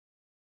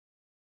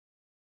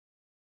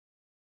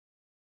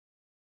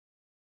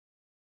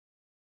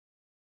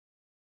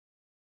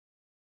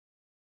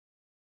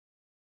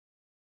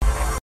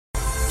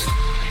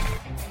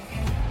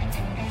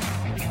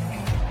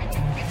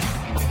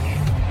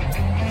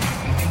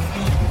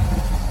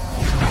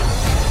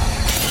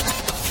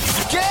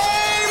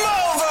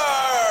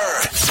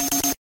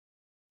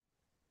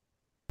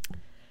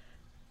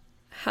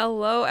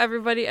Hello,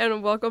 everybody,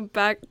 and welcome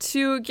back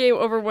to Game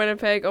Over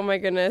Winnipeg. Oh my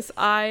goodness.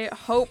 I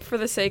hope for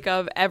the sake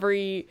of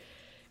everything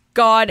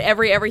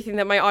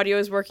that my audio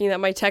is working, that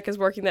my tech is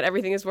working, that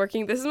everything is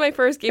working. This is my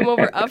first Game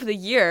Over of the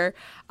year.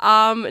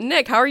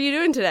 Nick, how are you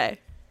doing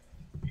today?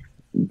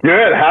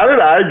 Good. How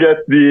did I get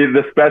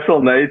the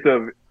special night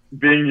of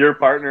being your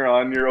partner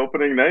on your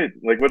opening night?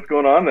 Like, what's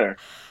going on there?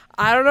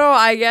 I don't know.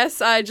 I guess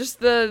just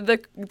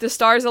the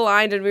stars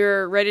aligned and we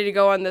were ready to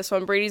go on this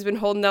one. Brady's been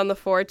holding down the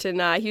fort,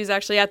 and he was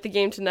actually at the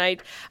game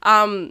tonight,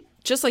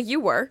 just like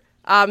you were.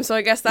 So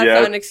I guess that's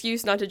not an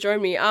excuse not to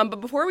join me. But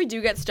before we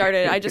do get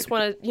started, I just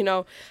want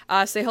to,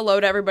 say hello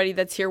to everybody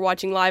that's here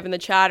watching live in the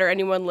chat or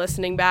anyone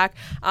listening back.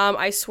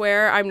 I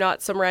swear I'm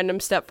not some random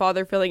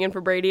stepfather filling in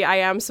for Brady. I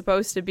am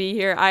supposed to be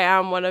here. I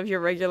am one of your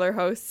regular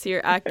hosts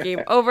here at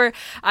Game Over.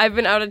 I've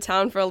been out of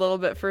town for a little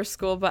bit for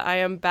school, but I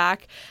am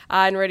back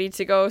and ready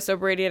to go. So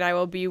Brady and I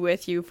will be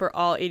with you for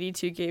all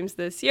 82 games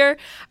this year.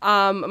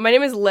 My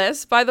name is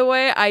Liz, by the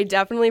way. I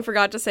definitely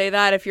forgot to say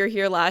that. If you're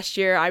here last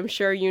year, I'm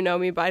sure you know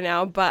me by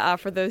now, but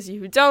for those of you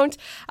who don't,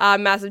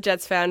 massive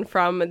Jets fan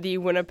from the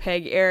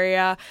Winnipeg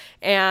area,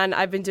 and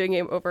I've been doing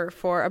Game Over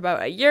for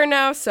about a year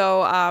now,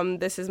 so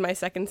this is my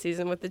second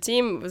season with the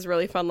team. It was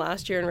really fun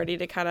last year and ready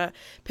to kind of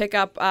pick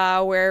up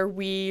where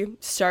we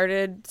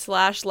started /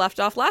 left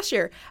off last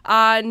year.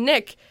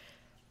 Nick,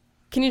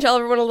 can you tell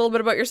everyone a little bit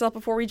about yourself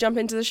before we jump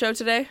into the show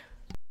today?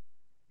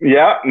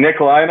 Yeah, Nick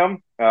Lynham.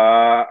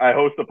 I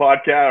host a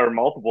podcast, or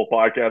multiple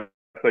podcasts,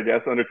 I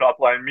guess, under Top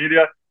Line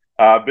Media.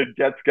 Big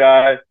Jets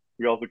guy.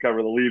 We also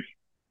cover the Leafs,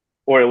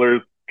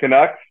 Oilers,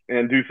 Canucks,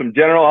 and do some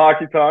general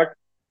hockey talk.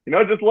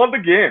 Just love the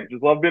game.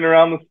 Just love being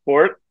around the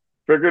sport.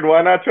 Figured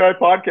why not try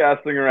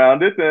podcasting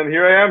around it? And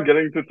here I am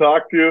getting to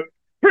talk to,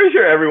 pretty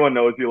sure everyone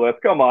knows you, Liz.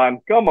 Come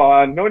on.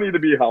 No need to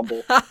be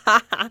humble.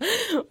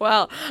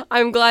 Well,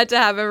 I'm glad to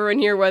have everyone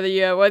here, whether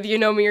you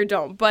know me or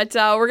don't. But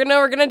we're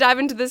gonna dive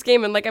into this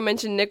game, and like I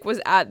mentioned, Nick was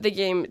at the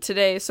game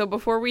today. So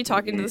before we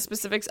talk into the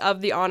specifics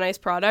of the on-ice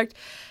product,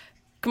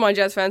 come on,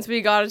 Jets fans,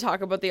 we got to talk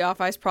about the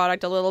off-ice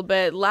product a little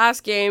bit.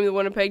 Last game, the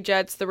Winnipeg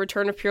Jets, the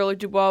return of Pierre-Luc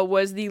Dubois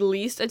was the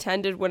least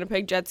attended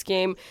Winnipeg Jets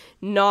game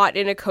not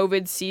in a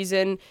COVID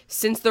season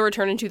since the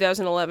return in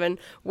 2011,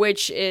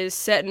 which is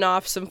setting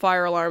off some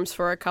fire alarms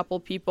for a couple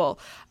people.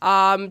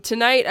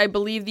 Tonight, I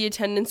believe the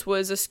attendance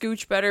was a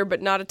scooch better,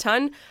 but not a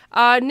ton.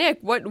 Nick,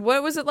 what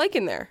was it like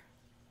in there?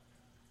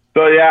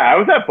 So, I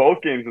was at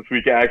both games this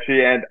week,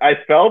 actually, and I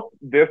felt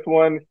this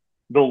one,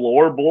 the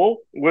lower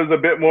bowl, was a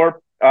bit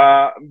more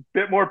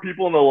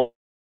people in the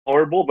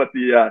lower bowl, but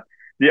the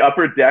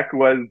upper deck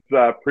was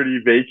pretty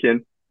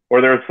vacant,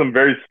 or there were some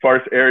very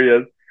sparse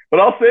areas.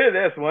 But I'll say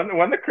this: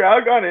 when the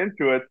crowd got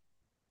into it,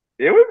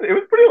 it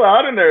was pretty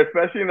loud in there,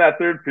 especially in that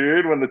third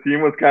period when the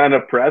team was kind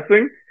of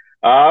pressing.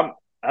 I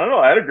don't know.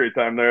 I had a great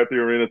time there at the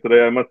arena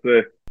today, I must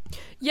say.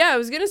 Yeah, I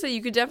was going to say,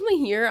 you could definitely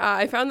hear,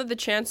 I found that the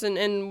chants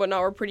and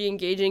whatnot were pretty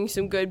engaging,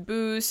 some good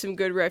boos, some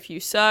good ref you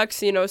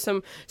sucks,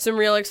 some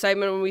real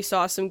excitement when we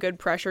saw some good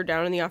pressure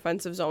down in the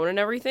offensive zone and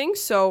everything.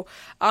 So,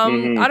 I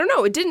don't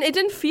know, it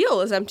didn't feel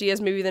as empty as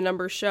maybe the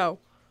numbers show.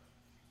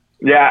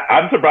 Yeah,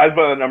 I'm surprised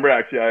by the number,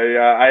 actually.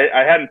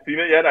 I hadn't seen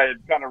it yet. I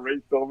had kind of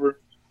raced over,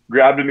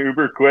 grabbed an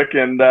Uber quick,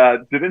 and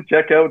didn't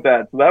check out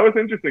that. So that was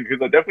interesting,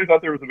 because I definitely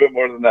thought there was a bit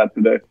more than that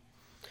today.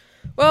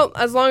 Well,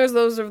 as long as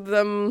those of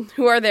them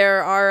who are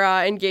there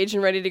are engaged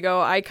and ready to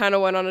go, I kind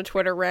of went on a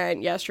Twitter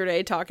rant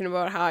yesterday talking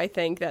about how I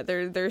think that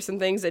there's some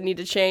things that need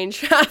to change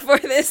for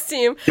this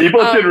team.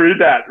 People should read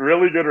that.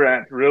 Really good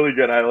rant. Really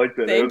good. I liked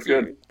it. It was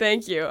good.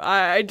 Thank you.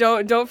 I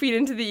don't feed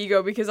into the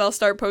ego, because I'll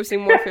start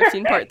posting more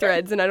 15-part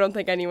threads, and I don't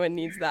think anyone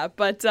needs that.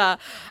 But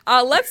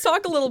let's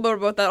talk a little bit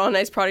about that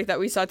on-ice product that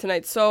we saw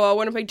tonight. So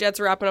Winnipeg Jets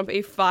are wrapping up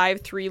a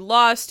 5-3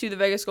 loss to the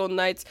Vegas Golden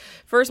Knights.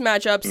 First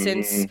matchup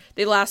since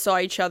they last saw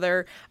each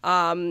other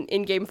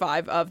in Game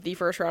 5 of the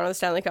first round of the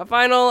Stanley Cup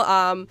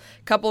Final.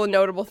 Couple of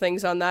notable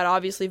things on that.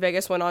 Obviously,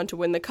 Vegas went on to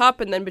win the Cup,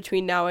 and then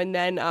between now and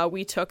then,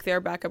 we took their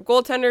backup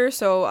goaltender.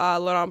 So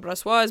Laurent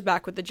Brossoit is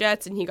back with the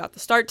Jets, and he got the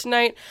start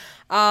tonight.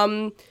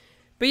 But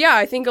yeah,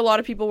 I think a lot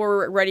of people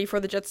were ready for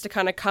the Jets to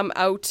kind of come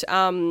out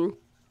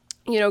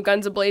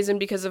guns a-blazing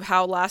because of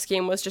how last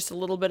game was just a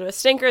little bit of a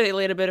stinker. They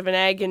laid a bit of an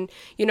egg, and,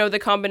 the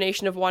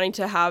combination of wanting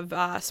to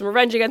have some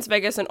revenge against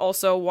Vegas and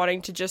also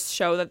wanting to just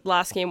show that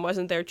last game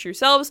wasn't their true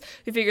selves.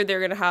 We figured they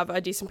were going to have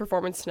a decent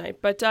performance tonight.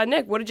 But,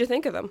 Nick, what did you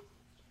think of them?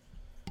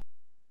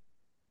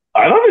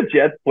 I thought the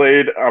Jets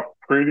played a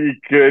pretty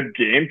good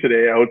game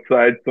today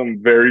outside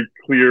some very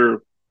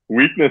clear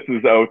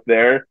weaknesses out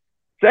there.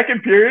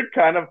 Second period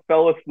kind of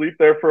fell asleep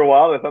there for a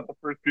while. I thought the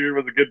first period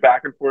was a good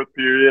back and forth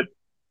period.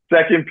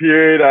 Second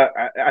period,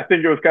 I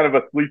think it was kind of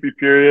a sleepy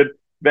period.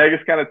 Vegas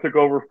kind of took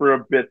over for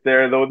a bit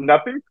there, though I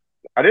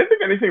didn't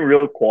think anything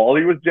real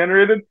quality was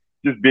generated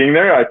just being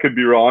there. I could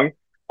be wrong.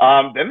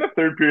 Then the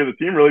third period,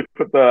 the team really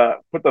put the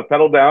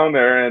pedal down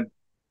there, and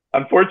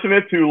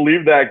unfortunate to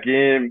leave that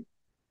game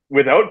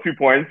without 2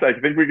 points. I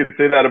think we could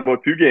say that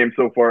about 2 games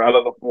so far out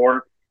of the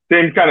 4.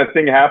 Same kind of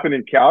thing happened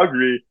in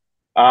Calgary.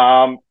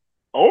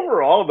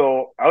 Overall,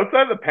 though,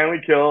 outside the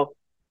penalty kill,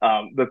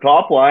 The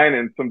top line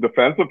and some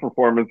defensive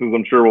performances,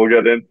 I'm sure we'll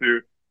get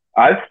into.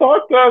 I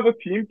thought the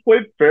team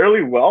played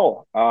fairly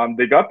well.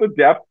 They got the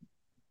depth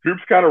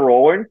groups kind of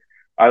rolling.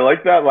 I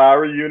like that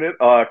Lowry unit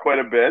quite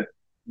a bit.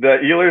 The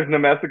Ehlers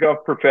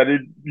Nemestikov Perfetti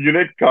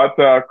unit got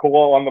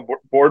Cole on the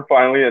board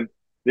finally, and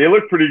they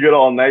looked pretty good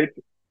all night.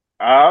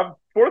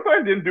 Fourth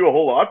line didn't do a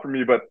whole lot for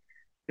me, but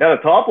yeah,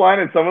 the top line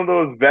and some of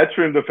those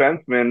veteran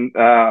defensemen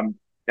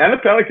and the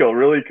penalty kill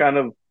really kind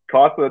of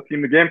cost the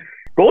team the game.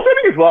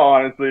 Goaltending as well,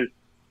 honestly.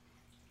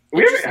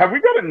 Have we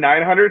got a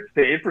 900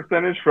 save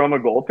percentage from a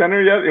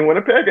goaltender yet in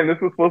Winnipeg? And this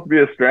was supposed to be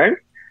a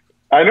strength.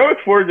 I know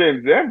it's 4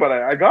 games in, but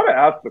I got to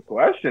ask the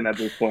question at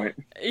this point.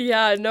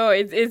 Yeah, no,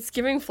 it's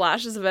giving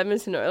flashes of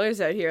Edmonton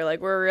Oilers out here. Like,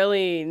 we're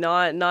really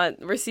not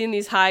we're seeing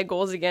these high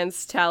goals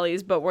against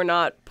tallies, but we're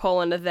not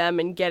pulling to them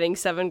and getting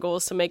 7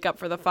 goals to make up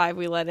for the 5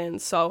 we let in.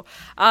 So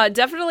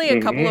definitely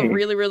a couple of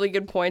really, really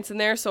good points in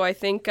there. So I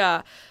think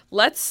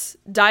let's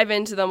dive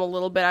into them a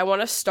little bit. I want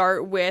to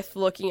start with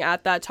looking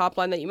at that top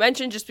line that you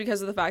mentioned, just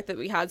because of the fact that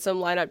we had some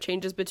lineup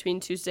changes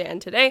between Tuesday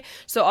and today.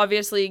 So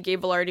obviously,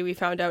 Gabe Vilardi, we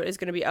found out, is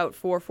going to be out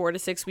for 4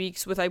 to 6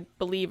 weeks with, I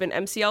believe, an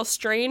MCL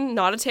strain,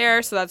 not a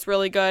tear. So that's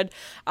really good.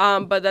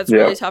 But that's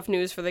really tough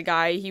news for the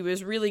guy. He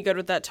was really good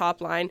with that top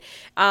line.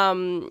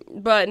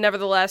 But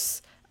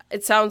nevertheless,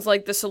 it sounds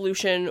like the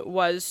solution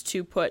was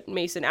to put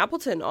Mason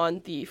Appleton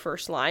on the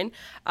first line.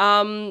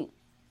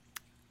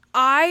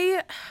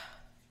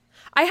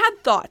 I had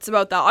thoughts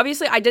about that.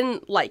 Obviously, I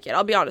didn't like it.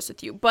 I'll be honest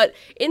with you. But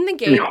in the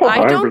game,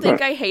 I don't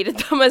think I hated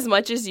them as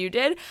much as you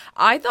did.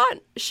 I thought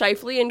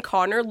Scheifele and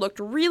Connor looked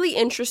really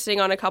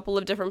interesting on a couple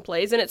of different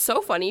plays. And it's so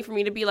funny for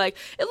me to be like,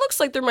 it looks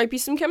like there might be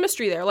some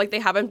chemistry there. Like, they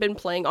haven't been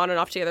playing on and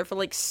off together for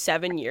like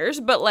 7 years.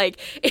 But like,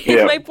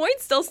 my point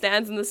still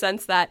stands in the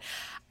sense that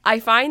I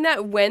find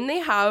that when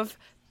they have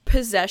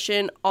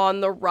possession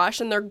on the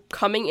rush and they're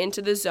coming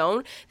into the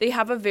zone, they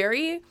have a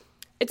very...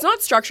 It's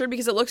not structured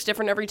because it looks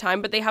different every time,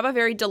 but they have a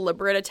very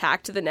deliberate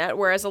attack to the net,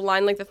 whereas a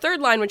line like the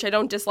third line, which I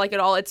don't dislike at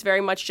all, it's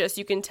very much just,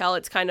 you can tell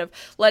it's kind of,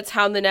 let's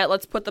hound the net,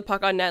 let's put the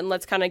puck on net, and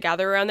let's kind of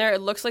gather around there.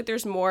 It looks like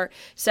there's more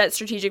set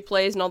strategic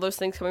plays and all those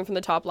things coming from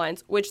the top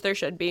lines, which there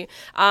should be.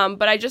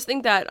 But I just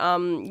think that,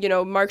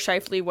 Mark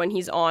Scheifele, when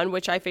he's on,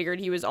 which I figured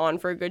he was on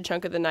for a good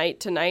chunk of the night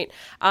tonight,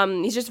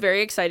 he's just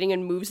very exciting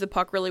and moves the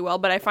puck really well.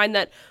 But I find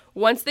that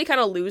once they kind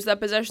of lose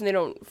that possession, they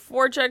don't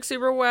forecheck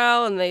super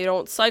well and they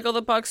don't cycle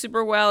the puck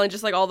super well and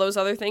just like all those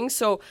other things.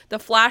 So the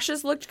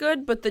flashes looked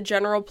good, but the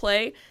general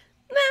play,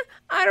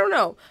 I don't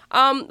know.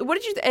 What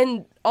did you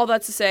and all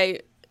that to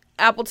say,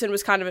 Appleton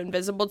was kind of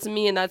invisible to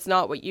me, and that's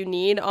not what you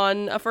need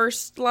on a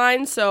first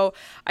line. So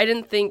I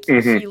didn't think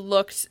he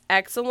looked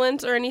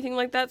excellent or anything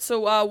like that.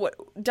 So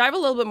dive a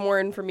little bit more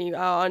in for me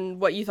on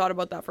what you thought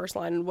about that first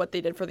line and what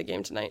they did for the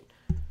game tonight.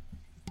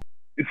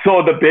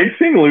 So the big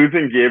thing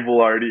losing Gabe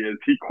Vilardi is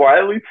he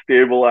quietly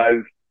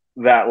stabilized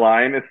that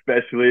line,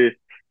 especially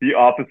the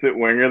opposite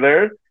winger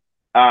there.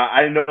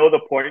 I know the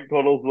point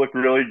totals look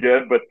really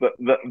good, but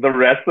the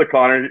rest of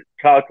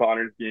Kyle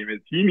Connor's game is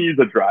he needs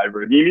a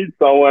driver. He needs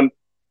someone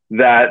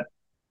that,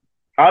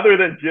 other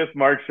than just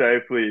Mark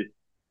Scheifele,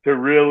 to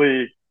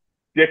really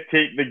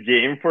dictate the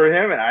game for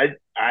him. And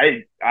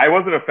I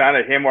wasn't a fan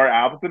of him or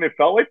Appleton. It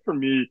felt like for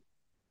me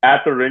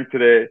at the rink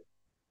today,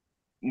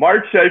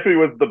 Mark Scheifele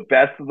was the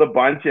best of the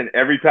bunch, and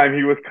every time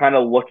he was kind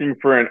of looking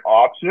for an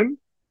option,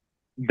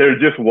 there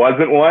just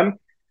wasn't one.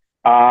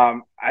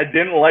 I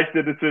didn't like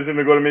the decision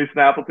to go to Mason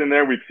Appleton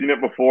there. We've seen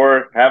it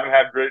before, haven't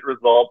had great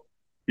results.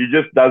 He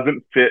just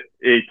doesn't fit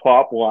a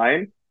top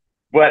line.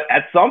 But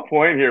at some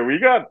point here, we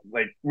got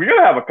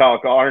to have a Kyle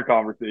Connor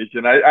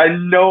conversation. I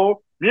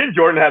know me and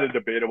Jordan had a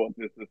debate about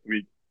this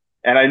week,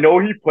 and I know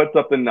he puts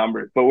up the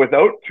numbers, but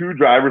without 2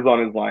 drivers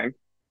on his line,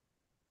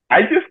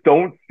 I just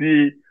don't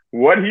see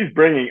what he's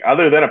bringing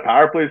other than a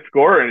power play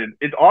scorer. And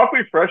it's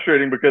awfully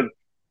frustrating because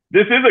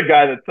this is a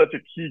guy that's such a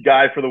key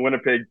guy for the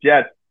Winnipeg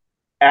Jets.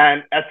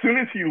 And as soon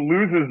as he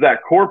loses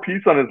that core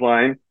piece on his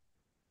line,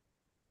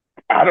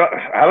 I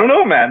don't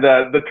know, man.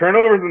 The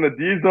turnovers in the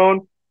D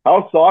zone,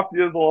 how soft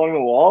he is along the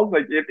walls,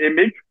 like it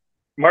makes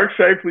Mark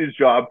Scheifele's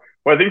job,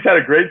 who I think he's had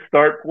a great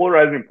start,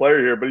 polarizing player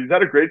here, but he's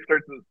had a great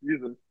start to the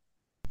season.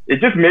 It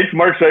just makes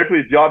Mark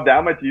Scheifele's job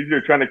that much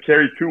easier trying to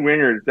carry 2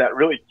 wingers that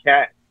really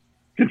can't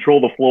control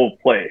the flow of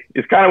play.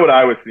 It's kind of what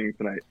I was seeing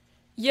tonight.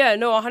 Yeah,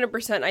 no,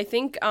 100%. I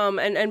think,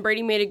 and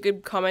Brady made a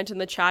good comment in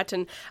the chat,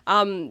 and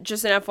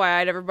just an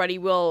FYI to everybody,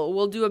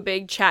 we'll do a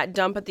big chat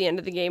dump at the end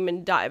of the game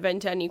and dive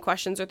into any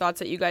questions or thoughts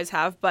that you guys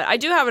have, but I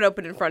do have it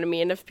open in front of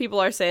me, and if people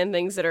are saying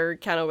things that are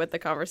kind of with the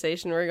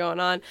conversation we're going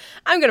on,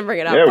 I'm going to bring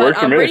it up. Yeah,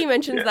 but Brady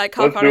mentions that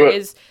Kyle Connor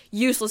is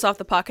useless off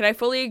the puck, and I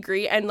fully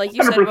agree, and like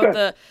you 100%. Said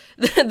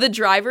about the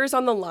drivers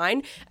on the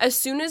line, as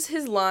soon as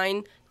his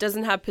line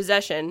doesn't have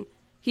possession,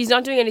 he's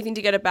not doing anything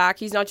to get it back.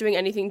 He's not doing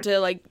anything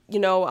to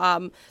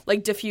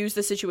diffuse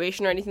the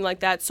situation or anything like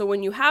that. So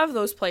when you have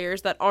those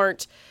players that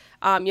aren't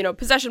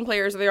possession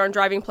players, or they aren't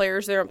driving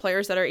players, they aren't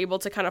players that are able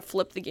to kind of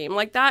flip the game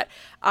like that,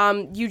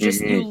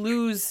 you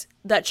lose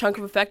that chunk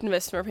of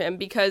effectiveness from him,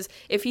 because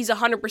if he's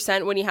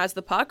 100% when he has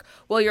the puck,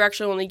 well, you're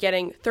actually only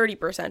getting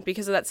 30%,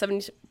 because of that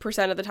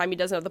 70% of the time he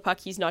doesn't have the puck,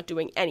 he's not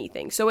doing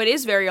anything. So it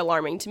is very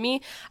alarming to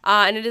me,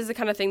 and it is the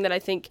kind of thing that I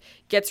think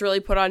gets really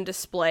put on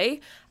display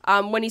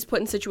when he's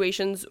put in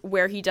situations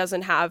where he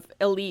doesn't have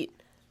elite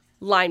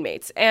line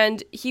mates.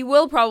 And he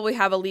will probably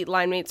have elite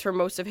line mates for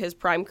most of his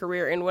prime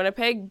career in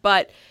Winnipeg,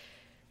 but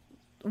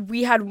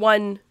we had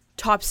one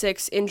top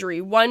six injury,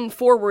 one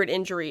forward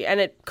injury, and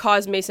it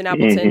caused Mason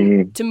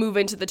Appleton to move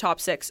into the top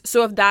six.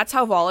 So if that's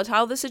how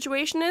volatile the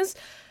situation is,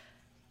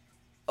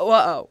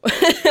 uh-oh.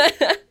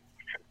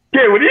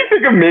 Okay, what do you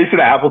think of Mason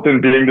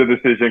Appleton being the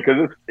decision?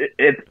 Because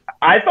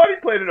I thought he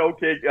played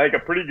a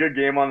pretty good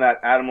game on that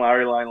Adam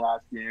Lowry line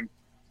last game.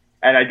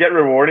 And I get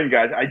rewarding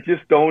guys. I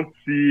just don't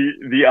see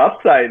the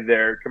upside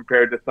there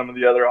compared to some of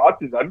the other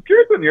options. I'm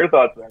curious on your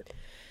thoughts there.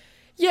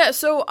 Yeah,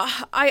 so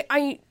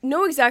I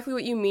know exactly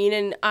what you mean,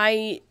 and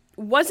I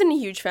wasn't a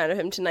huge fan of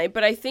him tonight,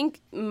 but I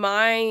think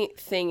my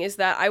thing is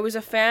that I was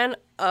a fan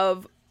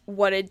of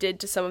what it did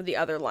to some of the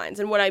other lines.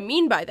 And what I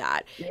mean by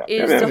that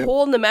is the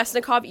whole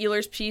Nemesnikov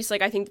Ehlers piece.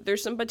 Like, I think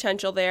there's some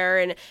potential there,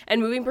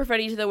 and moving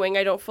Perfetti to the wing,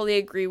 I don't fully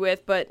agree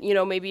with, but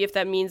maybe if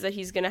that means that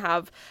he's going to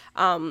have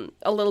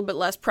a little bit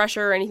less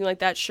pressure or anything like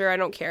that, sure, I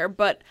don't care.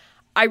 But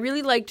I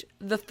really liked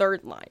the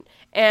third line.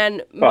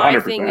 And my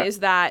 100%. Thing is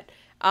that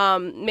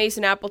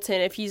Mason Appleton,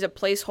 if he's a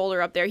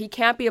placeholder up there, he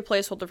can't be a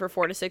placeholder for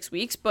 4 to 6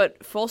 weeks,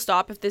 but full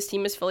stop, if this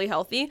team is fully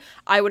healthy,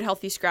 I would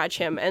healthy scratch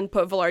him and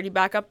put Velarde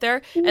back up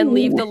there and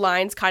leave the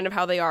lines kind of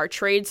how they are.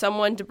 Trade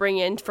someone to bring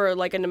in for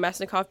like a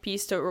Nemesnikov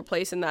piece to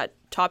replace in that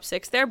top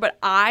six there, but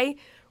I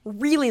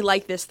really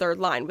like this third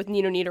line with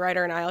Nino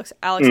Niederreiter and Alex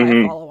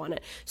Iafallo on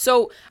it.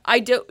 So I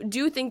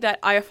do think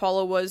that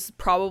Iafallo was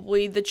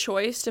probably the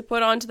choice to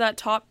put onto that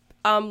top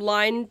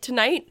line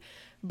tonight,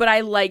 but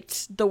I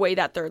liked the way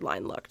that third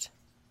line looked.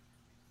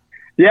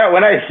 Yeah,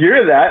 when I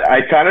hear that,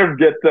 I kind of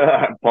get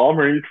Paul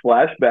Maurice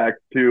flashbacks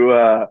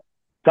to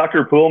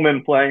Tucker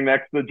Poolman playing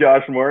next to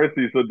Josh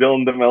Morrissey, so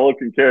Dylan DeMello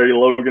can carry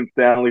Logan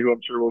Stanley, who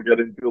I'm sure we'll get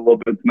into a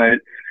little bit tonight.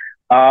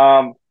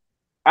 I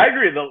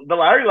agree. The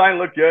Lowry line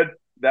looked good.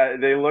 That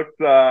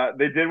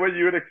they did what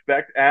you would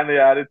expect, and they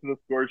added to the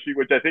score sheet,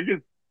 which I think is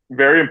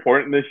very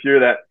important this year,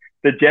 that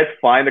the Jets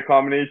find a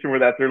combination where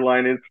that third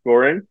line is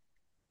scoring.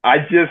 I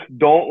just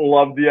don't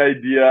love the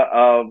idea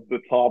of the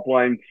top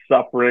line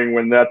suffering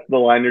when that's the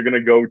line you're going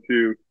to go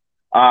to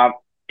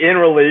in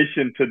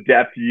relation to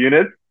depth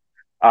units.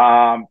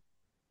 I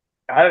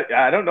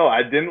don't know.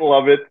 I didn't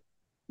love it.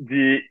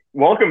 The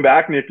welcome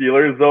back, Nick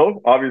Ehlers,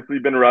 though. Obviously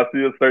been rusty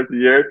to start the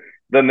year.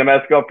 The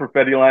Nemesnikov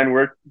Perfetti line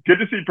worked. Good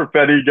to see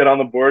Perfetti get on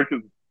the board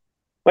because,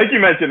 like you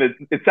mentioned,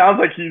 it sounds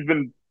like he's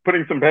been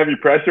putting some heavy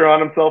pressure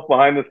on himself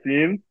behind the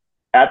scenes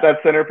at that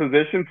center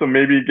position, so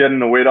maybe getting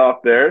the weight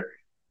off there.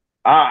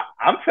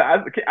 I'm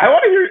sad. Okay, I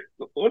want to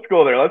hear. Let's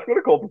go there. Let's go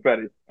to Cole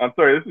Perfetti. I'm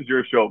sorry, this is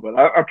your show, but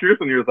I'm curious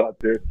on your thoughts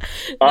here.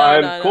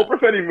 Cole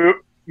Perfetti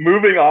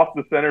moving off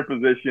the center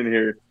position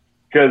here,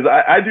 because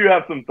I do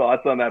have some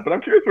thoughts on that. But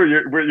I'm curious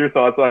what your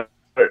thoughts on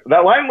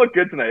that line looked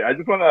good tonight.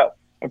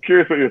 I'm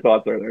curious what your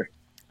thoughts are there.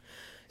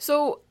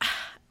 So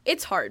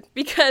it's hard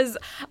because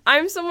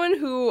I'm someone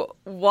who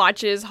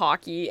watches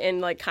hockey in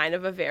like kind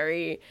of a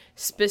very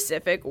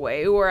specific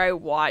way, where I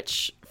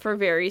watch for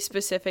very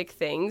specific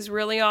things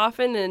really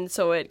often, and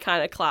so it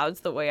kind of clouds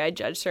the way I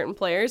judge certain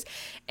players.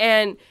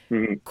 And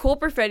Cole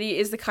Perfetti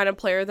is the kind of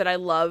player that I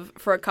love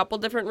for a couple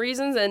different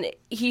reasons, and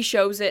he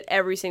shows it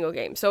every single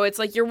game. So it's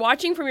like you're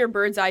watching from your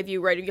bird's eye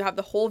view, right? You have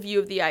the whole view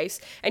of the ice,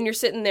 and you're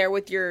sitting there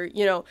with your,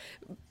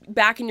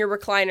 back in your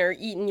recliner,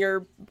 eating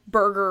your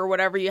burger or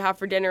whatever you have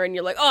for dinner, and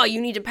you're like, oh, you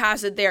need to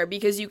pass it there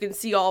because you can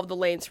see all of the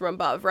lanes from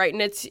above, right?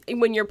 And it's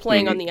when you're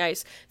playing on the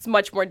ice, it's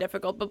much more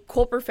difficult. But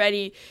Cole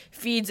Perfetti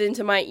feeds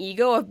into my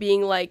ego of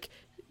being like,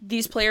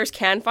 these players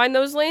can find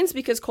those lanes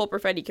because Cole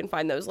Perfetti can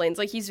find those lanes.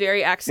 Like, he's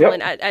very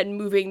excellent at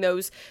moving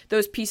those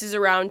pieces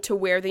around to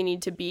where they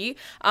need to be.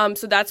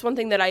 So that's one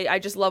thing that I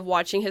just love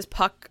watching. His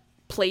puck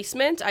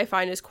placement I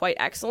find is quite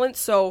excellent.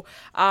 So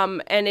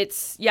and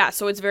it's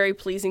very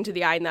pleasing to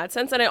the eye in that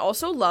sense. And I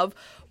also love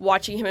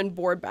watching him in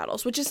board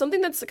battles, which is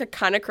something that's like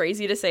kind of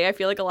crazy to say. I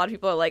feel like a lot of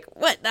people are like,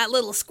 what, that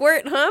little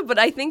squirt, huh? But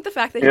I think the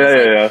fact that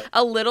he's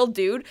a little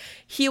dude,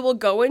 he will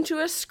go into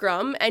a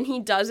scrum and he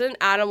doesn't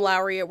Adam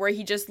Lowry it, where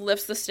he just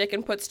lifts the stick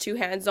and puts two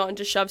hands on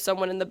to shove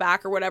someone in the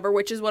back or whatever,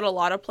 which is what a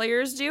lot of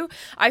players do.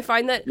 I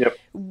find that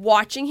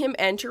watching him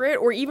enter it,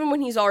 or even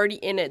when he's already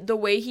in it, the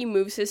way he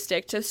moves his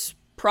stick to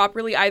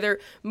properly either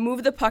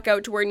move the puck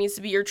out to where it needs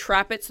to be or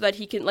trap it so that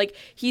he can, like,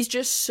 he's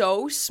just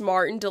so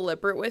smart and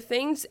deliberate with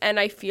things, and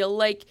I feel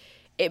like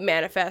it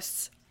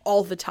manifests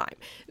all the time.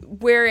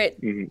 Where it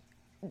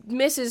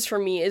misses for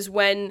me is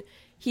when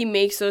he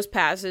makes those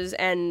passes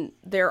and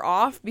they're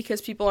off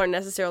because people aren't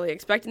necessarily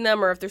expecting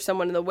them, or if there's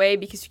someone in the way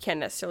because you can't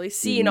necessarily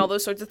see and all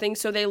those sorts of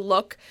things, so they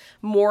look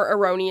more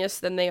erroneous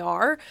than they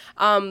are.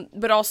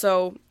 But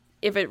also,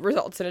 if it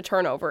results in a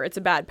turnover, it's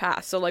a bad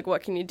pass. So, like,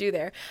 what can you do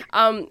there?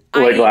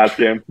 Last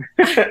game.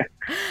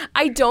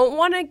 I don't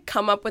want to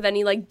come up with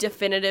any, like,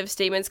 definitive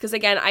statements because,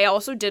 again, I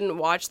also didn't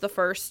watch the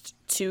first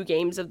 2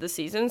 games of the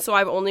season. So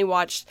I've only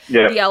watched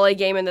the LA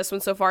game and this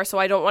one so far. So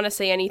I don't want to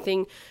say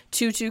anything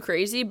too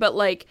crazy. But,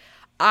 like,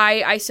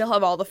 I still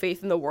have all the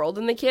faith in the world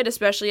in the kid,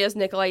 especially as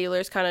Nikolai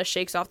Ehlers kind of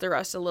shakes off the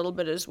rust a little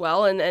bit as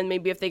well. And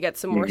maybe if they get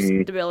some more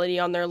stability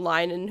on their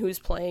line and who's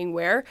playing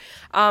where,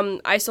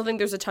 I still think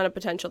there's a ton of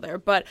potential there.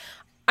 But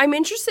I'm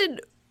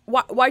interested,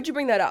 why'd you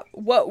bring that up?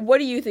 What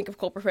do you think of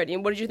Cole Perfetti,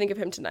 and what did you think of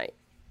him tonight?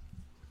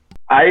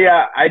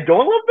 I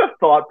don't love the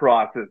thought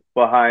process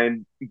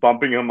behind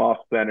bumping him off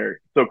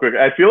center so quick.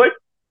 I feel like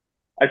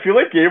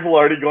Gabe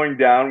Velarde going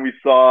down, we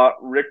saw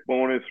Rick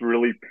Bowness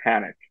really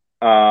panic.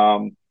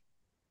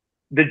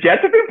 The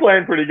Jets have been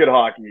playing pretty good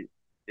hockey.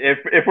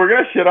 If we're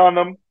gonna shit on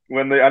them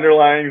when the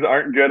underlyings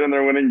aren't good and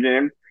they're winning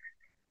games,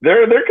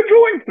 they're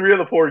controlling 3 of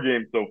the 4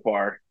 games so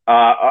far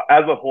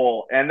as a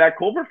whole. And that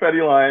Cole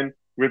Perfetti line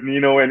with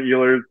Nino and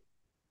Ehlers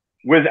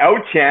was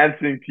out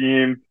chancing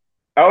teams,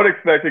 out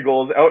expected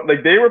goals,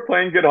 like they were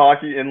playing good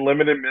hockey in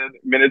limited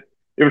minutes.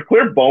 It was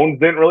clear Bones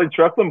didn't really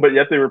trust them, but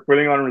yet they were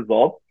putting on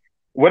results.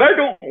 What I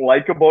don't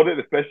like about it,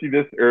 especially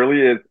this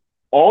early, is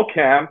all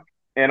camp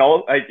and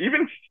all, like,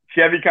 even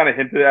Chevy kind of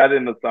hinted at it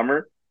in the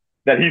summer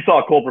that he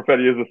saw Cole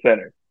Perfetti as a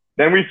center.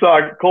 Then we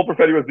saw Cole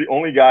Perfetti was the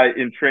only guy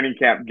in training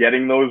camp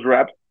getting those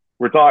reps.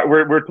 We're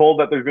told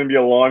that there's going to be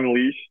a long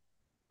leash.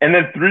 And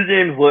then 3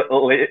 games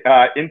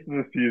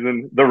into the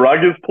season, the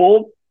rug is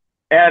pulled.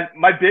 And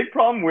my big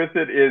problem with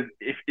it is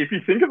if you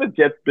think of the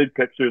Jets' big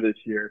picture this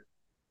year,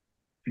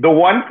 the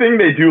one thing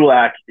they do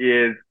lack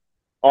is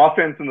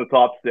offense in the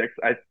top 6,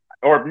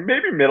 or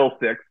maybe middle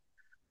 6.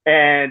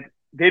 And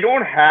they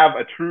don't have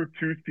a true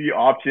 2C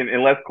option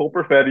unless Cole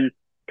Perfetti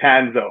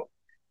pans out.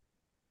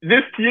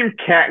 This team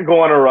can't go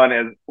on a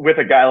run with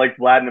a guy like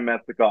Vlad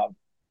Nemestikov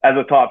as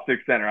a top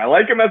 6 center. I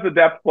like him as a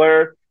depth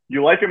player.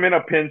 You like him in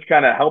a pinch,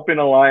 kind of helping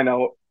a line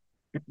out.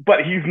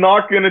 But he's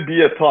not going to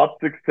be a top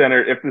 6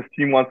 center if this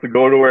team wants to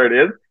go to where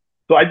it is.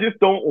 So I just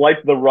don't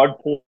like the rug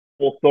pull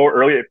so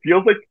early. It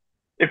feels like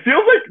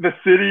the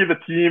city, the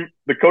team,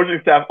 the coaching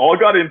staff all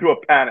got into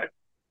a panic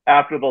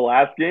after the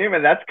last game.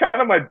 And that's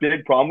kind of my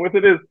big problem with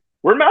it is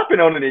we're mapping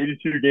out an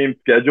 82-game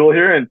schedule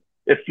here, and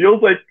it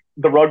feels like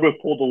the rug was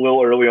pulled a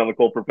little early on the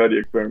Cole Perfetti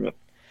experiment.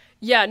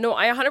 Yeah, no,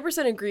 I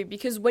 100% agree,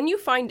 because when you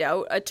find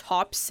out a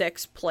top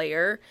 6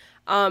 player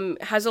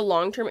has a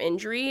long-term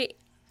injury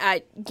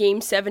at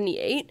game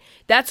 78,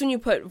 that's when you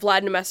put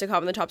Vlad Nemestikov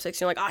in the top 6.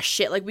 And you're like, oh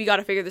shit, like we got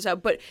to figure this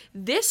out. But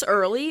this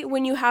early,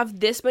 when you have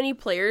this many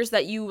players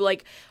that you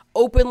like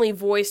openly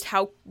voiced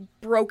how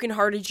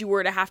brokenhearted you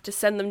were to have to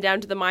send them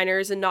down to the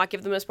minors and not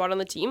give them a spot on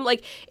the team,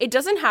 like it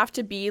doesn't have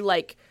to be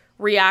like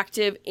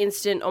reactive,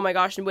 instant, oh my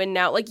gosh, and win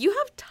now. Like you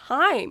have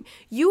time.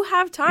 You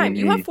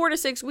have 4 to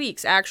 6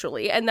 weeks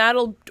actually, and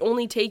that'll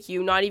only take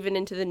you not even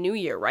into the new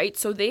year, right?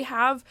 So they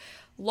have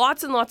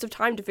lots and lots of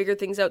time to figure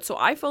things out. So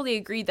I fully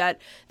agree that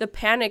the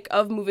panic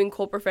of moving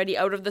Cole Perfetti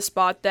out of the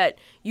spot that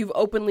you've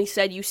openly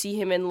said you see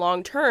him in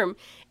long term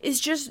is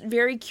just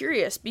very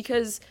curious,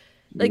 because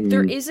like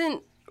there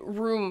isn't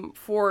room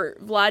for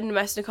Vlad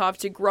Nemestikov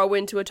to grow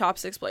into a top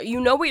 6 player. You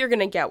know what you're going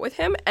to get with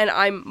him, and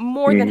I'm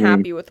more than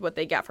happy with what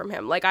they get from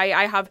him. Like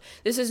I have,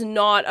 this is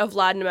not a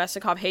Vlad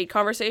Nemestikov hate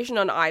conversation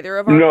on either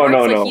of our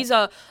parts. No. He's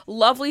a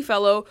lovely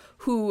fellow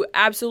who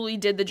absolutely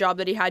did the job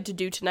that he had to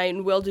do tonight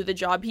and will do the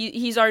job.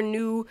 He's our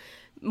new,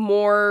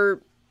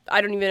 more, I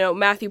don't even know,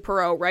 Matthew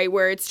Perreault, right?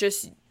 Where it's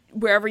just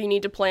wherever you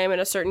need to play him in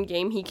a certain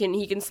game, he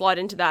can slot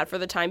into that for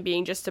the time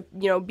being, just to,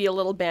 you know, be a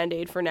little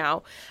Band-Aid for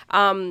now.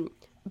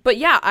 But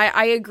yeah,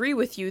 I agree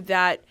with you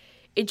that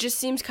it just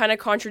seems kind of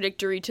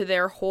contradictory to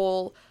their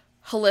whole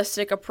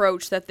holistic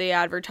approach that they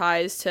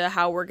advertise to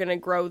how we're going to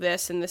grow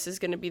this and this is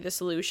going to be the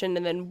solution,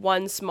 and then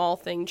one small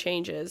thing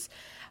changes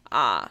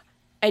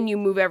and you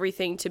move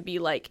everything to be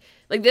like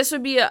this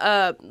would be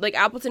a like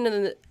Appleton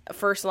in the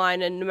first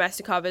line and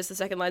Nemestikov as the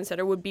second line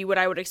center would be what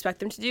I would expect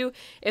them to do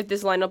if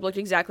this lineup looked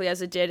exactly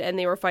as it did and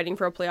they were fighting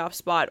for a playoff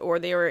spot or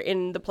they were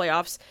in the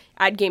playoffs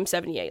at game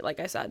 78, like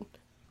I said.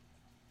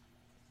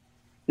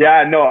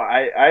 Yeah, no,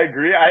 I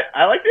agree.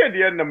 I like the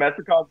idea of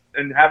Nemestikov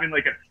and having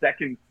like a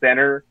second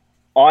center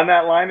on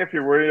that line if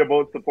you're worried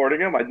about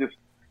supporting him. I just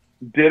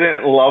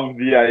didn't love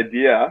the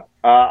idea.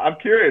 I'm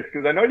curious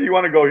because I know you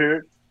want to go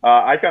here.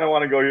 I kind of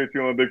want to go here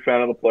too. I'm a big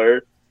fan of the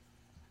player.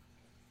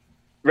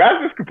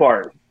 Rasmus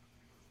Kupari.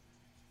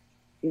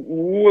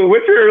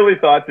 What's your early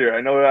thoughts here?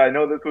 I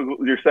know this was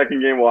your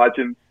second game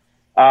watching.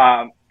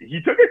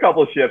 He took a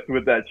couple shifts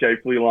with that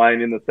Scheifele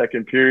line in the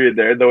second period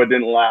there, though it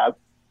didn't last.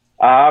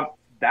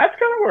 That's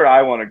kind of where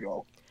I want to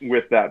go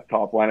with that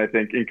top line, I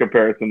think, in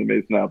comparison to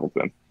Mason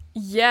Appleton.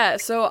 Yeah,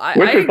 so I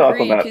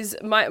agree, because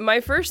my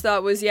first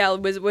thought was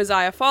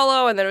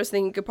Iafallo, and then I was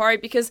thinking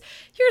Kupari, because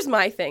here's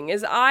my thing,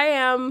 is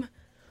I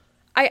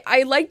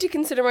like to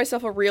consider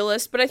myself a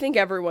realist, but I think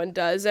everyone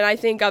does, and I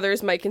think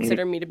others might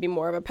consider me to be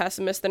more of a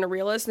pessimist than a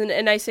realist,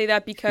 and I say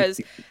that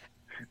because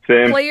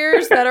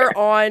players that are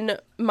on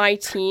my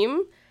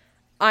team,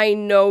 I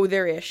know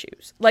their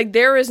issues. Like,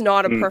 there is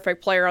not a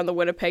perfect player on the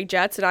Winnipeg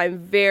Jets, and I'm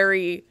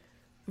very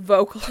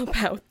vocal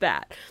about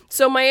that.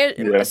 So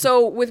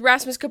so with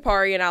Rasmus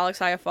Kupari and Alex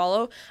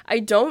Iafallo, I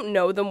don't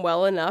know them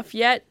well enough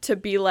yet to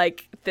be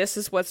like, this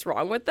is what's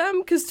wrong with them,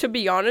 because to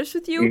be honest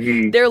with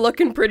you, they're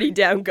looking pretty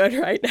damn good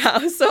right now.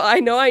 So I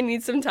know I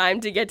need some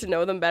time to get to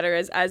know them better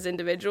as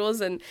individuals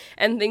and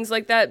things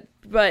like that.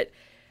 But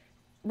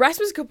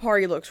Rasmus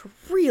Kupari looks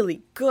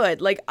really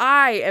good. Like,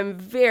 I am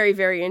very,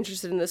 very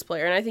interested in this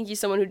player, and I think he's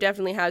someone who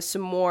definitely has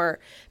some more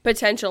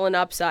potential and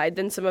upside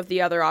than some of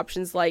the other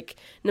options like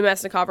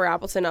Nemesnikov or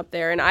Appleton up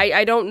there. And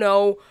I don't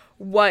know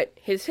what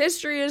his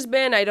history has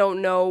been. I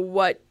don't know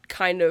what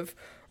kind of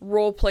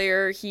role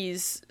player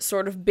he's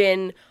sort of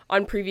been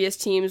on previous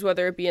teams,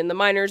 whether it be in the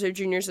minors or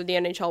juniors or the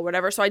NHL,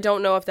 whatever. So I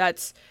don't know if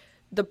that's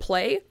the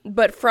play,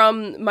 but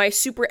from my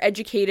super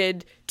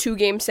educated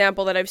 2-game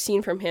sample that I've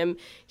seen from him,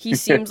 he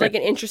seems like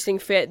an interesting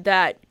fit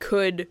that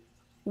could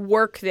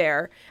work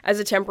there as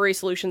a temporary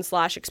solution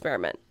 /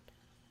 experiment.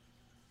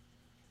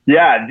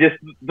 Yeah, just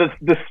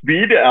the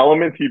speed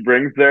element he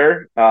brings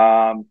there.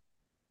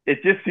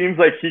 It just seems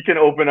like he can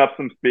open up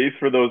some space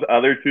for those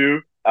other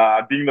two,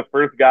 being the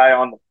first guy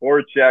on the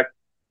forward check,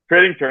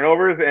 creating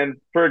turnovers. And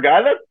for a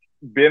guy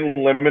that's been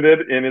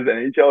limited in his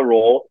NHL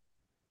role,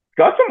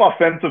 got some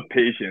offensive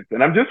patience.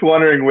 And I'm just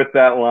wondering, with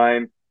that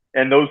line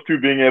and those two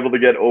being able to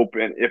get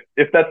open,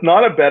 if that's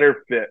not a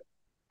better fit.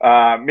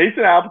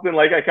 Mason Appleton,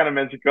 like I kind of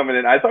mentioned coming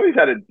in, I thought he's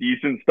had a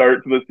decent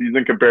start to the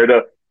season compared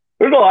to,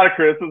 there's a lot of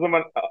criticism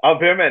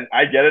of him, and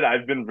I get it.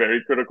 I've been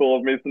very critical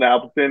of Mason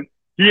Appleton.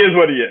 He is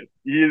what he is.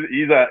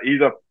 He's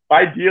a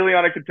ideally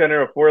on a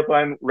contender, a fourth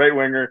line right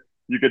winger.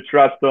 You could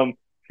trust him.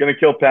 He's gonna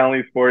kill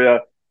penalties for you.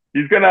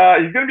 He's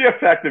gonna be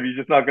effective. He's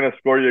just not gonna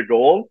score you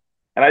goals.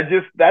 And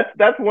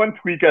that's one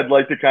tweak I'd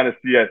like to kind of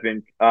see, I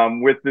think,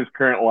 with this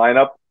current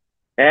lineup.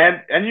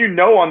 And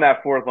on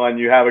that fourth line,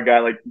 you have a guy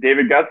like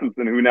David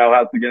Gustafsson, who now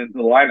has to get into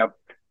the lineup,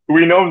 who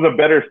we know is a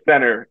better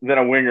center than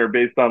a winger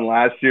based on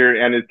last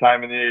year and his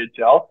time in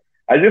the AHL.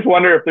 I just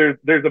wonder if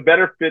there's a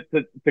better fit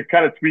to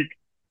kind of tweak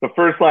the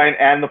first line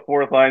and the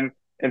fourth line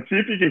and see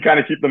if you can kind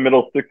of keep the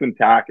middle six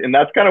intact. And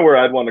that's kind of where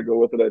I'd want to go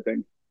with it, I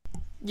think.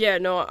 Yeah,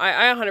 no,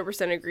 I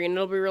 100% agree. And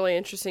it'll be really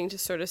interesting to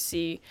sort of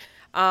see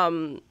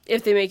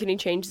if they make any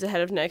changes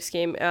ahead of next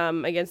game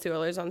against the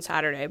Oilers on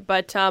Saturday.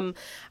 But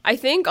I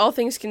think, all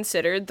things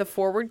considered, the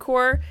forward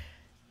core,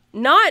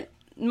 not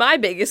my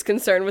biggest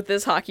concern with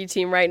this hockey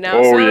team right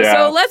now.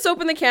 So let's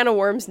open the can of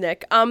worms,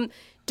 Nick.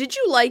 Did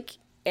you like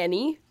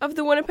any of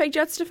the Winnipeg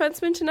Jets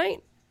defensemen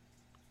tonight?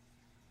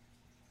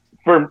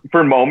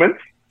 For moments,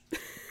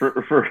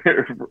 for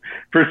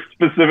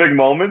specific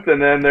moments,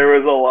 and then there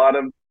was a lot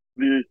of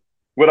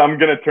what I'm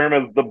going to term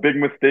as the big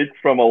mistakes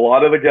from a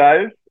lot of the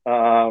guys.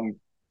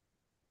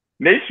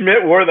 Nate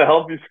Schmidt wore the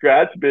healthy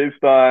scratch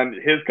based on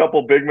his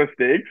couple big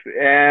mistakes,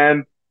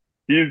 and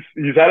he's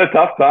had a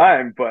tough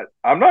time, but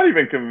I'm not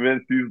even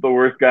convinced he's the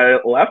worst guy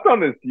left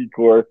on this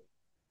D-core.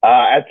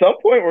 At some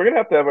point, we're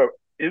going to have a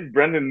is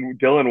Brendan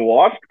Dillon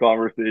washed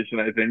conversation,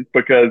 I think,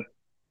 because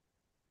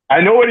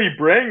I know what he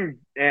brings,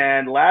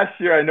 and last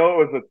year I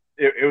know it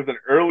was an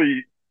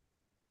early.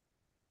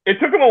 It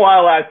took him a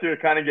while last year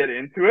to kind of get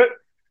into it,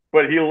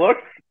 but he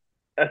looks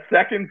a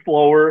second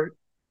slower.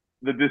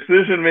 The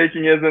decision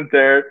making isn't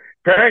there.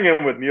 Pairing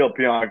him with Neil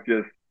Pionk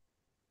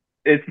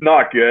it's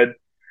not good.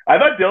 I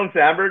thought Dylan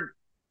Sandberg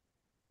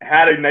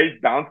had a nice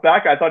bounce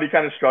back. I thought he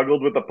kind of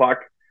struggled with the puck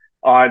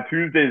on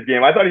Tuesday's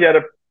game. I thought he had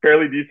a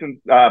fairly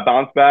decent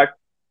bounce back.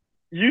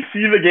 You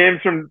see the games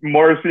from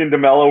Morrissey and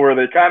DeMello where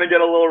they kind of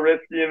get a little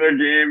risky in their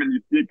game, and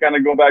you see it kind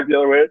of go back the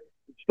other way.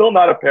 It's still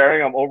not a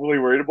pairing I'm overly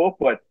worried about,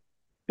 but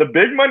the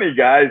big money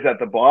guys at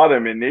the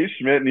bottom, and Nate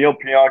Schmidt, Neil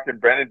Pionk,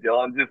 and Brendan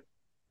Dillon, just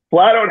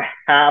flat out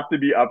have to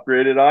be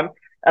upgraded on.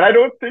 And I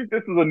don't think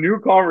this is a new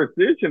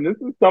conversation. This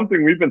is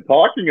something we've been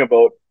talking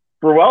about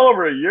for well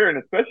over a year,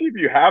 and especially if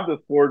you have this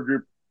forward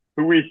group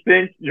who we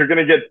think you're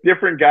going to get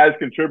different guys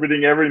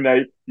contributing every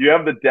night. You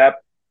have the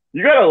depth.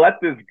 You got to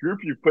let this group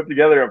you've put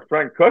together up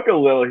front cook a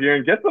little here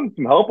and get them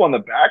some help on the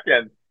back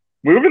end.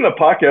 Moving the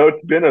puck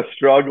out's been a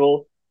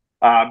struggle.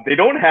 They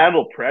don't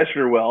handle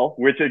pressure well,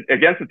 which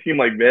against a team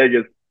like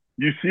Vegas,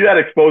 you see that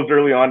exposed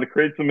early on to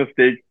create some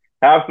mistakes,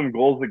 have some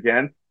goals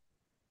against.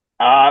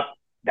 That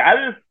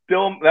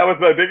was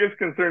my biggest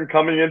concern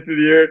coming into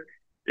the year.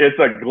 It's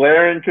a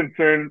glaring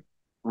concern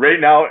right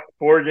now,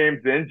 4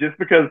 games in, just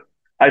because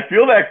I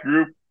feel that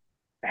group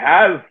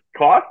has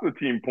cost the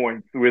team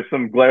points with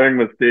some glaring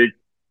mistakes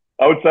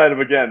outside of,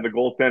 again, the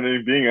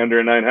goaltending being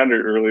under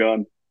 900 early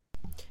on.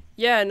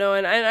 Yeah, no,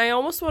 and I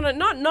almost want to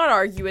not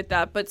argue with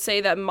that, but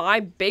say that my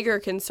bigger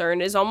concern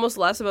is almost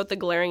less about the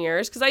glaring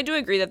errors, because I do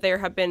agree that there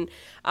have been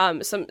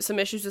some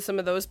issues with some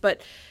of those,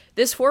 but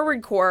this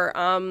forward core,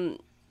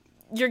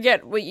 you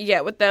get what you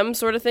get with them,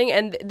 sort of thing,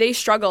 and they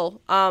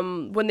struggle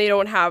when they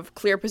don't have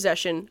clear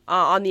possession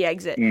on the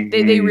exit.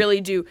 Mm-hmm. They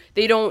really do.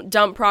 They don't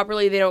dump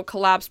properly. They don't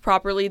collapse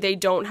properly. They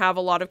don't have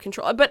a lot of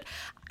control. But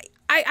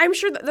I'm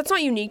sure that's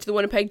not unique to the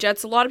Winnipeg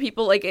Jets. A lot of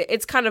people, like,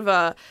 it's kind of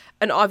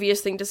an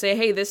obvious thing to say,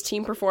 hey, this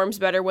team performs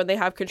better when they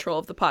have control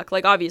of the puck.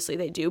 Like, obviously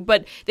they do,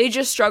 but they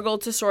just struggle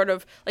to sort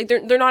of, like,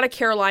 they're not a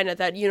Carolina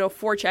that,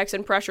 forechecks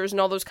and pressures and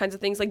all those kinds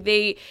of things. Like,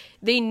 they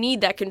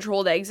need that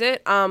controlled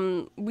exit.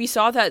 We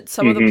saw that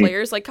some of the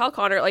players, like Kyle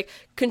Connor, like,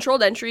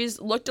 controlled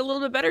entries looked a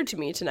little bit better to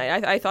me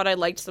tonight. I thought I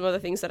liked some of the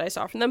things that I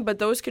saw from them, but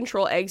those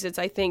control exits,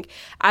 I think,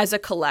 as a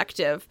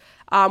collective,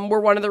 were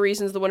one of the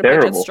reasons the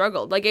Winnipeg Jets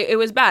struggled. Like, it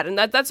was bad. And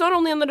that's not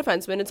only on the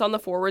defensemen, it's on the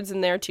forwards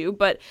in there too.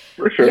 But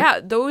sure. yeah,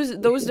 those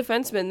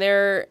defensemen,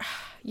 they're,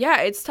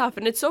 it's tough.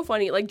 And it's so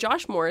funny. Like,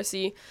 Josh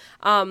Morrissey,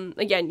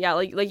 again,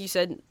 like you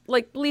said,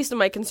 like, least of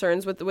my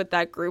concerns with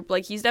that group.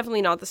 Like, he's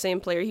definitely not the same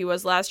player he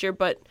was last year,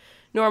 but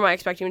nor am I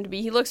expecting him to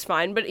be. He looks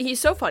fine, but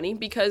he's so funny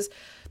because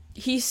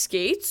he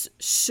skates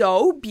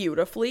so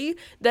beautifully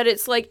that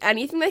it's like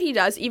anything that he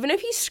does, even if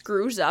he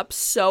screws up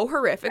so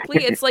horrifically,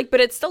 it's like,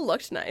 but it still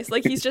looked nice.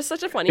 Like, he's just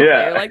such a funny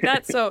player like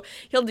that. So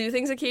he'll do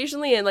things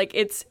occasionally, and like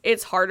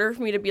it's harder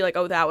for me to be like,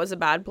 oh, that was a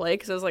bad play,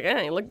 because I was like,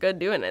 you look good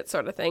doing it,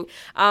 sort of thing.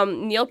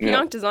 Neil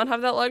Pionk does not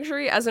have that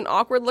luxury as an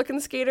awkward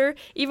looking skater.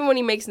 Even when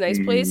he makes nice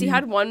plays, he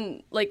had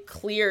one like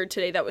clear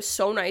today that was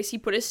so nice. He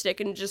put his stick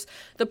in just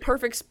the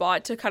perfect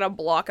spot to kind of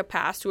block a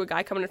pass to a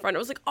guy coming in front. I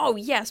was like, oh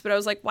yes, but I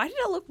was like, why did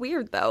it look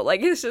weird though?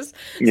 Like, it's just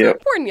so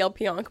poor Neil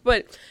Pionk.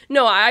 But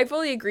no, I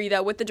fully agree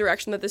that with the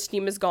direction that this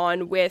team has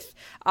gone with,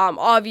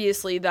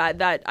 obviously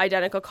that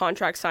identical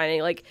contract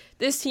signing, like,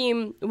 this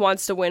team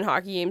wants to win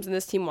hockey games and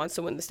this team wants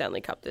to win the Stanley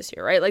Cup this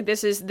year, right? Like,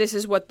 this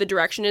is what the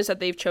direction is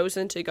that they've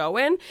chosen to go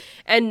in,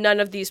 and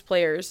none of these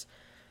players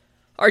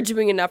are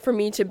doing enough for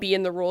me to be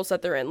in the roles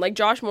that they're in. Like,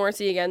 Josh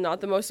Morrissey, again, not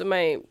the most of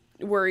my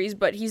worries,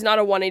 but he's not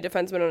a 1A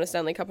defenseman on a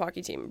Stanley Cup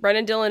hockey team.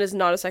 Brendan Dillon is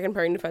not a second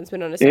pairing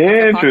defenseman on a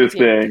Stanley Cup hockey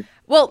team.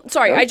 Well,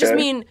 sorry, okay. I just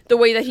mean the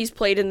way that he's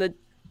played in the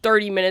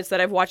 30 minutes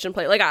that I've watched him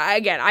play. Like,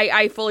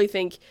 I fully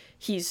think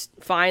he's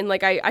fine.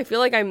 Like, I feel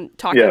like I'm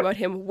talking about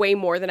him way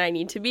more than I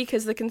need to be,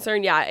 because the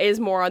concern, is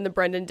more on the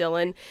Brendan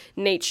Dillon,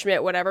 Nate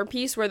Schmidt, whatever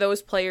piece, where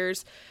those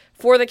players,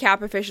 for the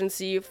cap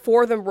efficiency,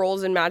 for the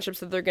roles and matchups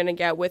that they're going to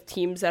get with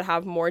teams that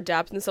have more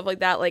depth and stuff like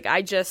that, like,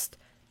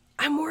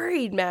 I'm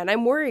worried, man.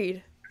 I'm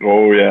worried.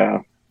 Oh yeah,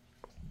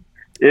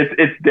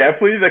 it's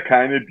definitely the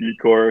kind of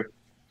decor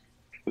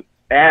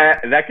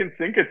that can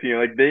sink a team.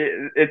 Like,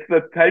 it's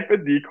the type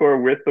of decor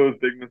with those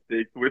big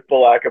mistakes, with the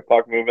lack of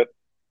puck movement,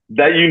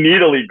 that you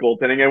need elite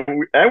goaltending,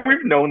 and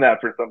we've known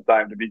that for some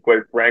time. To be quite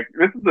frank,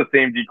 this is the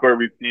same decor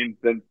we've seen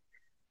since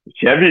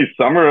Chevy's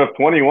summer of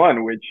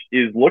 21, which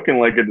is looking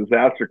like a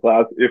disaster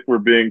class. If we're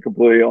being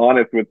completely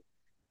honest,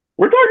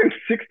 we're talking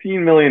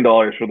 $16 million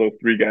for those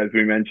three guys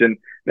we mentioned.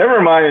 Never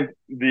mind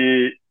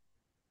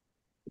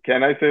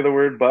can I say the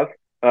word bust?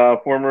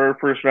 Former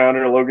first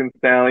rounder Logan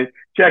Stanley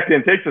checked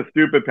in, takes a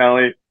stupid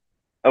penalty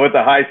with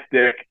a high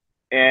stick,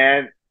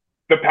 and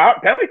the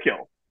penalty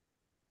kill.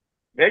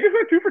 Vegas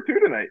went 2 for 2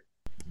 tonight.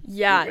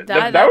 Yeah,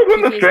 that was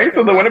one of the strengths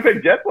of the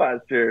Winnipeg Jets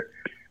last year.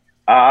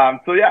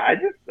 So yeah,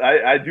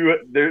 I do.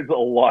 There's a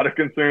lot of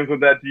concerns with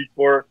that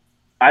decor.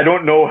 I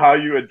don't know how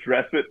you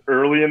address it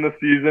early in the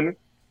season.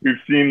 We've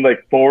seen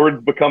like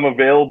forwards become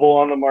available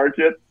on the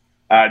market.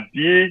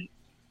 D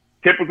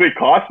typically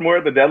costs more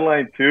at the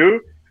deadline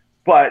too.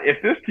 But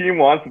if this team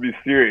wants to be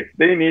serious,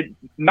 they need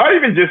not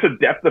even just a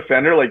depth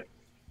defender like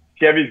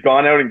Chevy's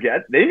gone out and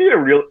gets. They need a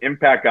real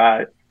impact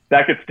guy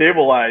that could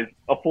stabilize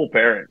a full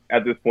pairing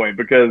at this point,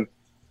 because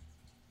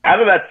out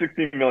of that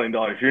 $16 million,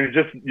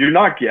 you're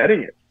not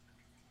getting it.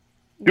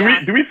 Do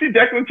we see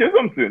Declan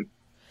Chisholm soon?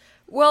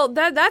 Well,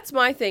 that's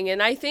my thing,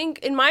 and I think,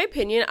 in my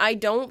opinion, I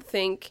don't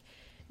think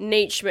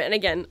Nate Schmidt, and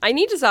again, I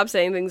need to stop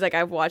saying things like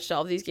I've watched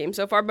all of these games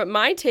so far, but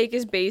my take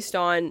is based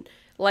on,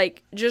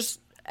 like, just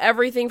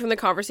everything from the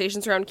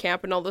conversations around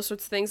camp and all those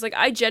sorts of things. Like,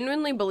 I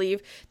genuinely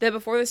believe that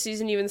before the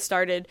season even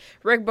started,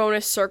 Rick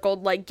Bowness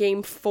circled, like,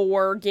 game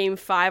 4, game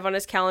 5 on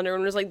his calendar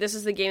and was like, this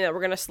is the game that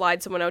we're going to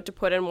slide someone out to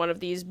put in one of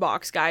these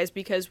box guys,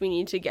 because we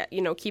need to get,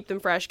 keep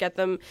them fresh, get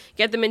them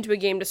into a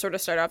game to sort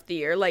of start off the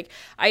year. Like,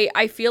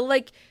 I feel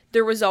like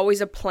there was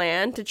always a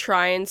plan to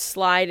try and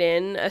slide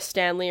in a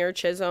Stanley or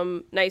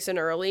Chisholm nice and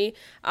early,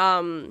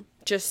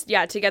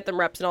 to get them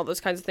reps and all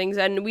those kinds of things.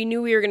 And we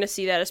knew we were going to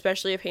see that,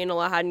 especially if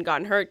Heinola hadn't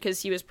gotten hurt,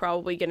 because he was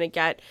probably going to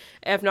get,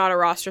 if not a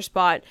roster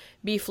spot,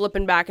 be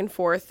flipping back and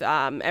forth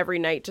every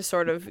night to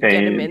sort of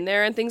get him in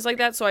there and things like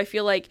that. So I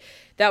feel like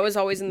that was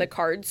always in the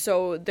cards.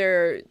 So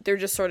they're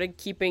just sort of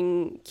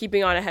keeping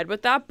on ahead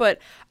with that. But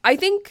I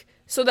think,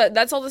 so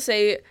that's all to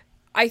say,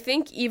 I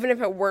think even if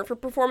it weren't for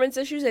performance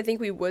issues, I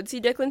think we would see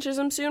Declan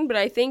Chisholm soon, but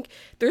I think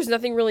there's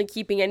nothing really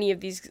keeping any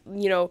of these,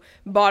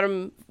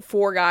 bottom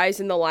 4 guys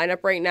in the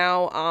lineup right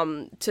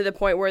now to the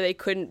point where they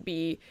couldn't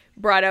be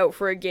brought out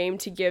for a game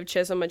to give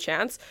Chisholm a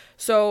chance.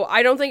 So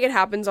I don't think it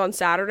happens on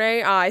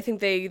Saturday. I think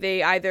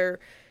they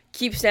either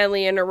keep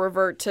Stanley in or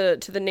revert to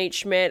the Nate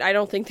Schmidt. I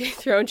don't think they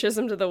throw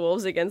Chisholm to the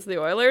Wolves against the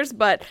Oilers,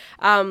 but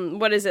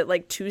what is it,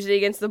 like Tuesday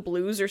against the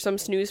Blues or some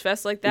snooze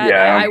fest like that?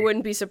 Yeah. I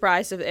wouldn't be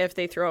surprised if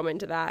they throw him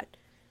into that.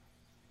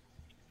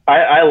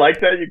 I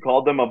like that you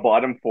called them a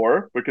bottom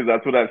 4, because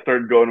that's what I've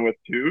started going with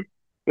too.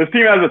 This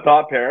team has a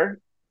top pair.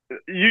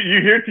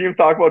 You hear teams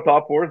talk about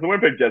top fours. The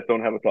Winnipeg Jets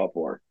don't have a top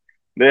four.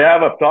 They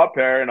have a top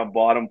pair and a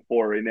bottom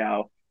four right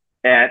now,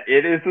 and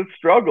it is a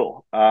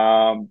struggle.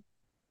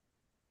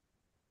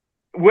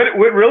 What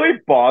really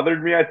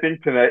bothered me, I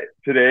think,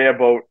 today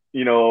about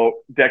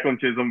Declan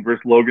Chisholm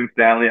versus Logan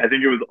Stanley, I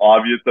think it was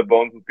obvious that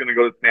Bones was going to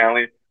go to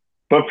Stanley.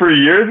 But for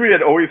years, we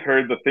had always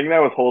heard the thing that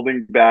was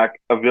holding back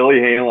a Ville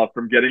Heinola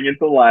from getting into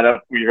the lineup.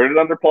 We heard it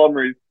under Paul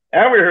Maurice,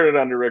 and we heard it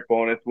under Rick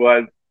Bowness,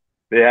 was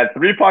they had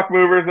 3 puck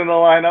movers in the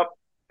lineup,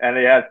 and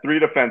they had 3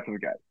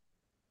 defensive guys.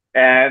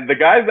 And the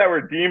guys that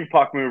were deemed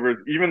puck movers,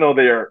 even though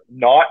they are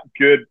not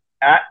good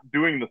at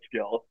doing the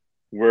skill,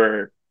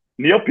 were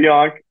Neil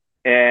Pionk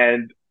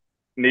and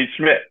Nate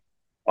Schmidt.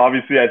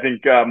 Obviously, I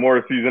think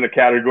Morrissey's in a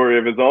category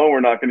of his own.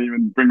 We're not going to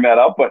even bring that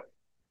up. But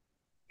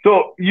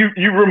so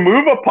you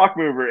remove a puck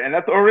mover, and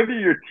that's already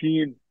your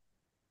team's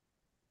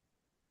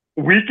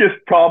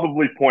weakest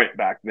probably point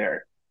back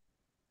there.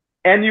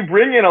 And you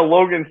bring in a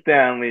Logan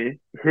Stanley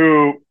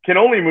who can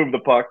only move the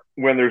puck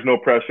when there's no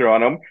pressure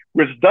on him,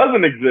 which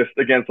doesn't exist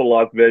against a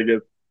Las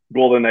Vegas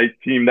Golden Knights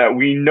team that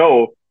we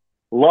know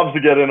loves to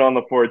get in on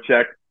the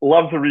forecheck,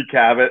 loves to wreak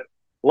havoc,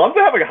 loves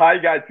to have a high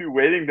guy too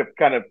waiting to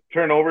kind of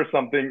turn over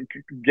something,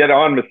 get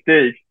on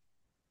mistakes.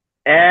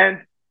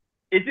 And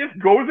it just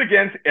goes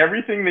against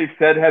everything they've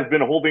said has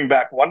been holding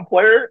back one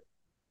player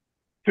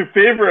to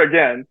favor,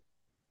 again,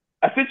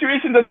 a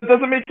situation that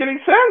doesn't make any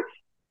sense.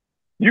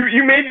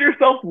 You made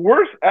yourself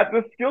worse at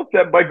this skill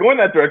set by going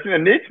that direction,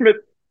 and Nate Schmidt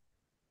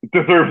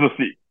deserves a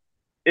seat.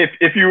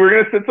 If you were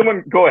going to sit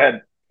someone, go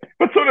ahead.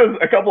 But so does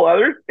a couple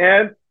others,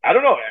 and I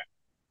don't know.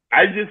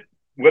 I just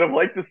would have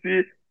liked to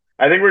see.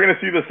 I think we're going to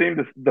see the same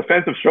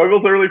defensive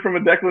struggles early from a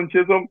Declan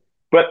Chisholm.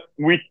 But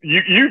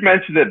you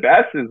mentioned it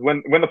best, is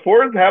when the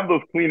forwards have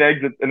those clean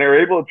exits and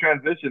they're able to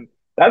transition,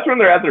 that's when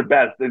they're at their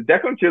best. And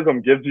Declan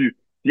Chisholm gives you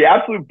the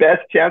absolute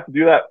best chance to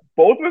do that,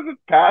 both with his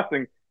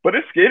passing, but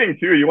his skating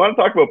too. You want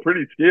to talk about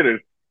pretty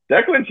skaters.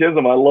 Declan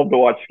Chisholm, I love to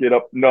watch skate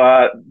up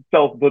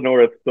south to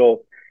north.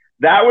 So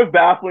that was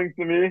baffling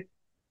to me.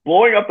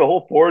 Blowing up the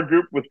whole forward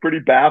group was pretty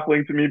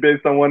baffling to me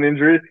based on one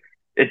injury.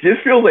 It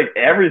just feels like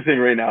everything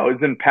right now is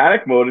in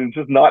panic mode and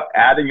just not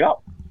adding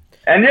up.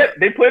 And yet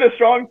they played a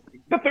strong.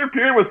 The third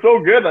period was so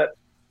good that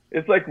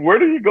it's like, where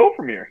do you go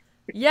from here?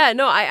 Yeah,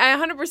 no, I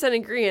 100%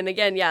 agree. And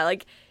again, yeah,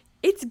 like,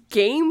 it's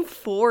game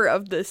 4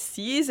 of the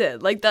season.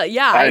 Like,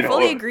 I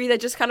fully agree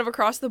that just kind of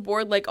across the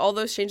board, like, all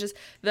those changes,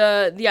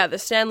 the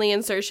Stanley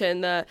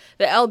insertion, the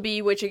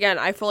LB, which, again,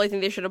 I fully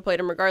think they should have played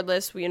him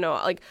regardless.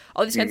 Like,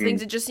 all these kinds of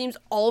things. It just seems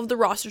all of the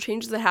roster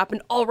changes that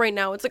happened all right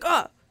now. It's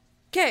like,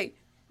 okay,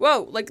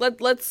 whoa, like,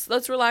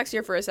 let's relax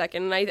here for a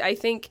second. And I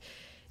think,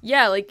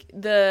 yeah, like,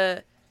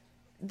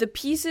 the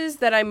pieces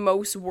that I'm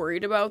most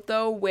worried about,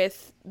 though,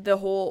 with the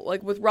whole,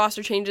 like, with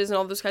roster changes and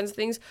all those kinds of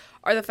things,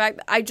 are the fact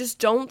that I just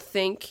don't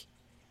think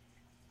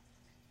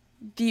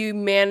the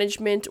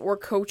management or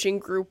coaching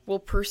group will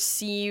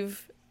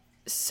perceive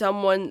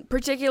someone,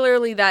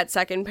 particularly that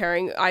second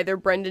pairing, either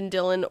Brendan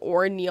Dillon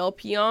or Neil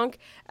Pionk,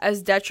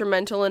 as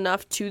detrimental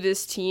enough to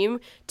this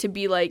team to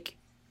be like,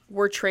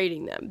 we're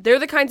trading them. They're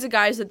the kinds of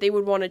guys that they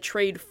would want to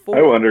trade for.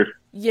 I wonder.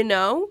 You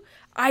know?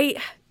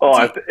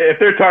 If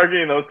they're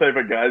targeting those type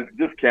of guys,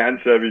 just can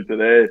Chevy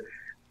today.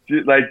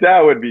 Like,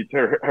 that would be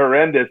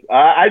horrendous.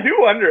 I do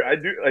wonder.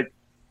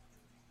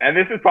 And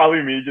this is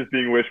probably me just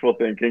being wishful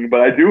thinking,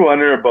 but I do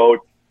wonder about,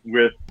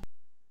 with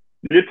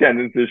the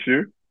attendance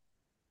issue,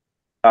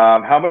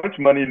 how much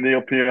money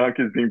Neil Pionk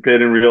is being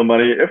paid in real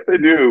money, if they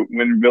do,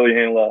 when Ville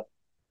Heinola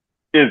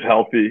is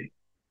healthy,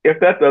 if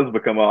that does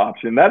become an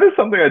option. That is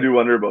something I do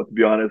wonder about, to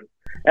be honest.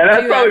 And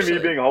that's probably me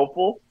being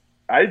hopeful.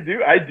 I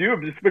do,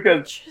 just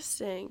because.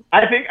 Interesting.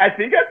 I think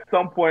at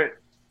some point,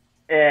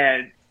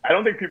 and I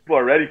don't think people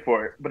are ready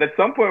for it, but at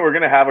some point we're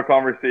going to have a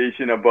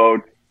conversation about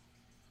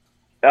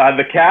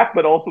the cap,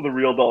 but also the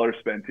real dollar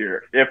spent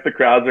here, if the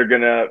crowds are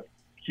going to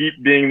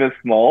keep being this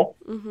small.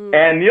 Mm-hmm.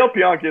 And Neil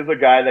Pionk is a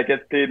guy that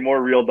gets paid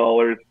more real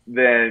dollars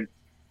than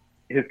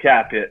his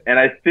cap hit. And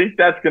I think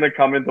that's going to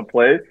come into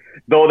play,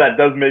 though that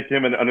does make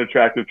him an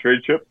unattractive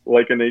trade chip,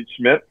 like a Nate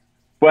Schmidt.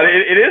 But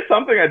it is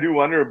something I do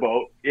wonder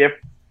about, if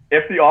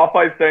the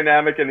off-ice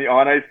dynamic and the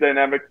on-ice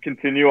dynamic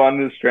continue on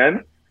this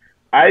trend.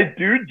 I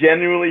do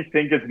genuinely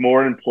think it's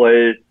more in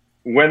play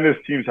when this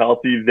team's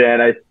healthy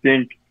than I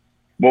think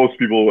most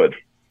people would.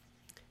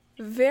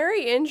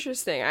 Very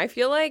interesting. I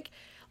feel like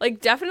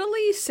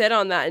definitely sit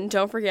on that and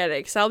don't forget it,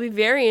 because I'll be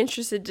very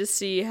interested to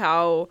see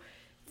how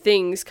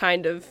things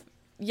kind of,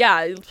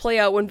 play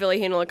out when Ville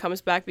Heinola comes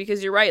back,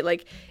 because you're right,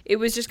 like, it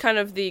was just kind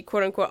of the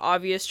quote-unquote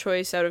obvious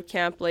choice out of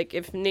camp. Like,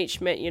 if Nate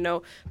Schmidt,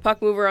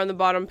 puck mover on the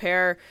bottom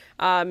pair,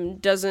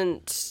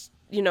 doesn't,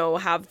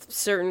 have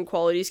certain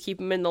qualities,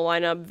 keep him in the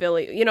lineup,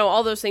 Ville,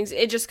 all those things,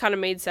 it just kind of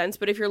made sense.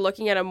 But if you're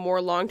looking at a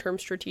more long-term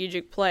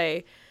strategic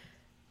play,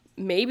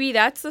 maybe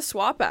that's the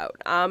swap out.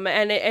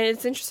 And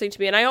it's interesting to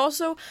me. And I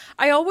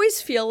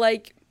always feel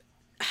like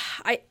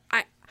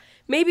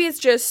maybe it's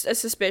just a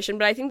suspicion,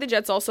 but I think the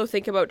Jets also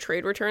think about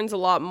trade returns a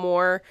lot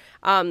more.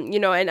 And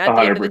at 100%.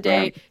 the end of the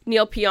day,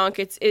 Neil Pionk,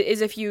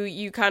 is if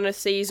you kind of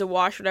say he's a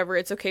wash, whatever,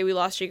 it's okay, we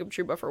lost Jacob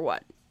Trouba for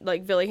what?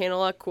 Like, Ville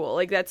Heinola, cool.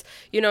 Like, that's,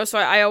 so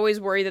I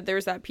always worry that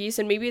there's that piece,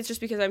 and maybe it's just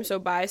because I'm so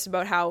biased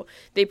about how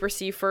they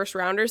perceive first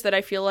rounders that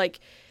I feel like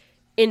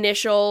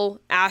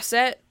initial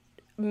asset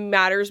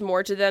matters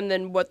more to them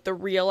than what the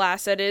real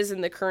asset is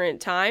in the current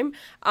time.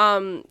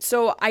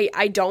 So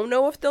I don't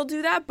know if they'll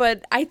do that,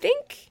 but I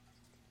think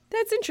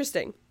that's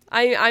interesting.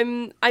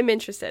 I'm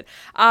interested.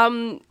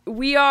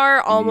 We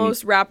are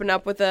almost wrapping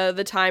up with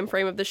the time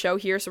frame of the show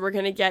here, so we're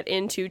gonna get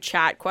into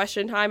chat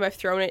question time. I've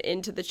thrown it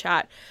into the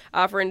chat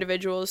for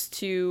individuals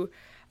to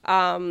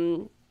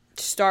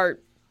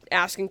start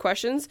asking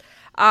questions.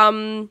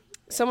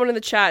 Someone in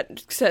the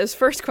chat says,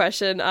 first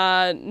question,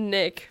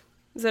 Nick,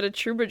 is that a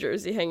Trouba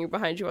jersey hanging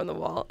behind you on the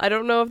wall? I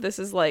don't know if this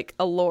is like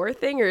a lore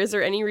thing, or is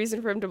there any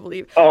reason for him to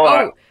believe?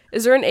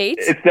 Is there an 8?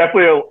 It's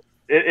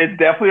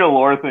definitely a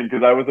lore thing,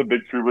 because I was a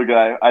big Trouba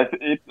guy. I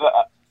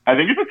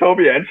think it's a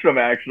Toby Enstrom,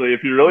 actually,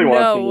 if you really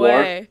want some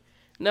lore.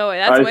 No way,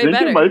 that's way better. I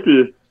think it might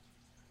be.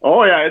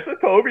 Oh yeah, it's a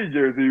Toby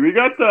jersey. We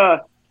got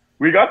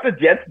the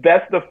Jets'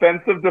 best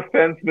defensive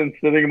defenseman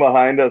sitting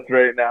behind us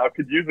right now.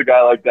 Could use a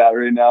guy like that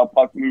right now.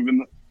 Puck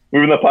moving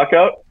the puck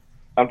out.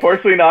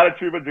 Unfortunately, not a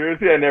Trouba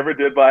jersey. I never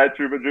did buy a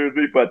Trouba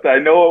jersey, but I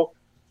know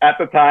at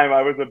the time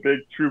I was a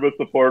big Trouba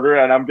supporter,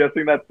 and I'm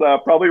guessing that's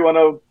probably one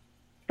of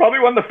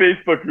the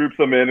Facebook groups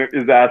I'm in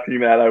is asking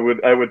that. I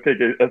would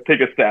take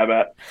a stab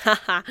at.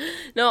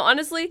 No,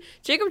 honestly,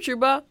 Jacob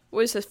Trouba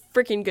was a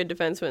freaking good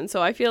defenseman,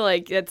 so I feel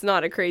like it's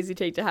not a crazy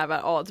take to have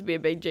at all to be a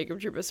big Jacob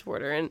Trouba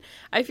supporter, and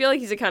I feel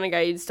like he's the kind of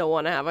guy you'd still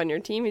want to have on your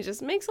team. He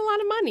just makes a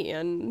lot of money,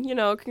 and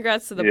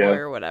congrats to the boy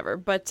or whatever.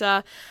 But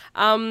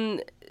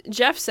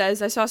Jeff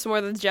says, I saw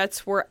somewhere that the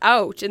Jets were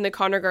out in the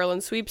Connor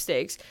Garland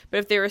sweepstakes, but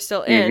if they were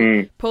still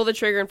in, pull the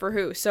trigger and for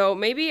who? So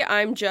maybe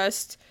I'm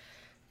just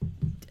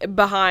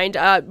behind.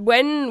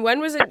 When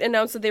was it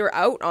announced that they were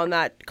out on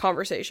that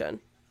conversation?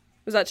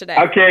 Was that today?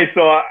 Okay,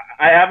 so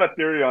I have a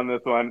theory on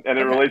this one, and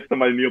it relates to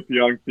my Neil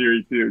Pionk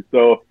theory too.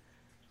 So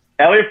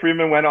Elliot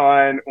Friedman went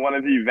on one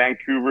of the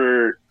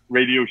Vancouver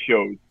radio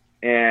shows,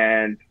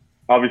 and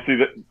obviously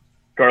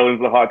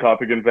Garland's the hot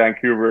topic in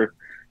Vancouver.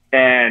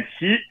 And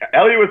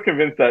Elliot was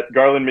convinced that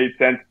Garland makes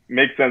sense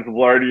of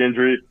Lardy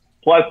injury.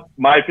 Plus,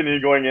 my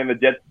opinion going in, the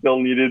Jets still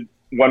needed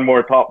one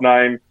more top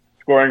 9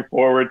 scoring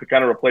forward to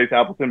kind of replace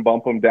Appleton,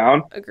 bump him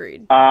down.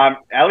 Agreed.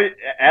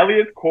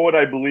 Elliot's quote,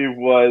 I believe,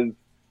 was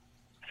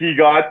he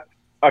got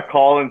a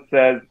call and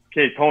says,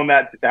 okay, tone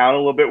that down a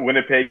little bit.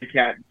 Winnipeg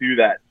can't do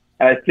that.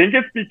 And I think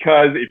it's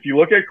because if you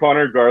look at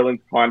Connor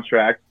Garland's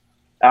contract,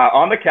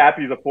 on the cap,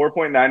 he's a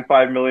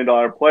 $4.95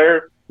 million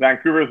player.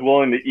 Vancouver is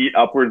willing to eat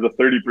upwards of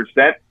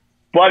 30%.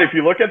 But if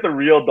you look at the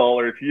real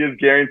dollars, he is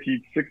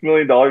guaranteed $6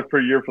 million per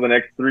year for the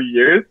next 3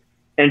 years.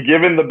 And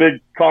given the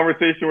big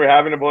conversation we're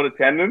having about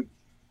attendance,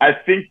 I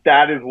think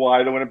that is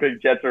why the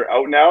Winnipeg Jets are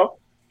out now,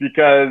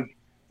 because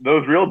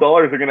those real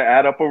dollars are going to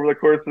add up over the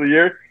course of the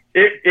year.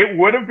 It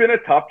would have been a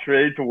tough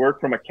trade to work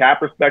from a cap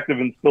perspective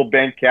and still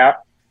bank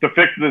cap to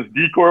fix this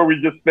decor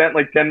we just spent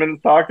like 10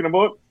 minutes talking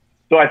about.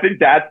 So I think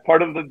that's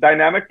part of the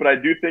dynamic, but I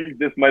do think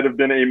this might have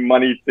been a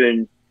money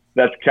thing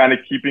that's kind of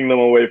keeping them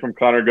away from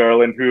Connor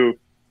Garland, who,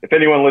 if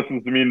anyone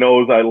listens to me,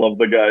 knows I love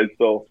the guy.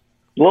 So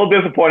a little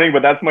disappointing,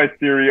 but that's my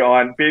theory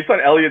based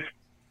on Elliot's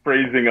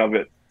phrasing of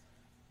it.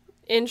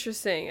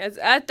 Interesting.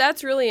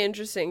 That's really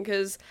interesting,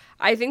 because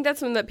I think that's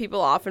something that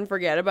people often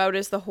forget about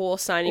is the whole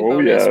signing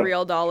bonus,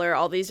 real dollar,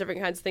 all these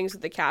different kinds of things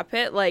with the cap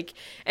hit. Like,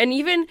 and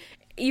even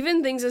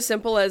things as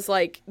simple as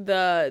like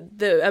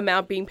the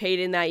amount being paid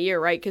in that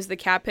year, right? Because the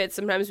cap hit,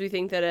 sometimes we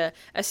think that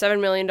a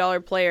 $7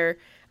 million player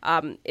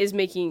is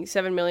making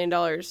 $7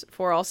 million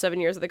for all 7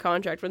 years of the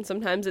contract, when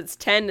sometimes it's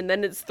 10 and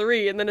then it's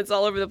 3 and then it's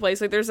all over the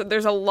place. Like there's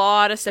a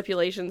lot of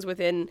stipulations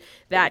within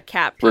that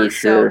cap piece. For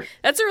sure. So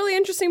that's a really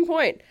interesting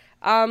point.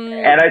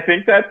 And I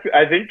think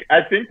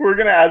we're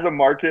gonna, as a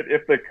market,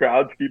 if the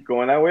crowds keep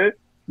going that way,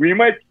 we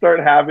might start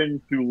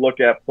having to look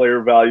at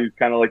player values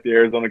kind of like the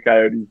Arizona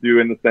Coyotes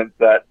do, in the sense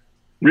that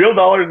real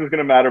dollars is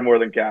gonna matter more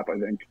than cap, I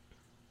think.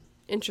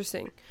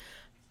 Interesting.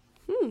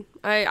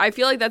 I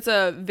feel like that's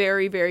a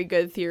very, very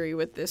good theory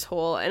with this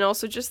whole, and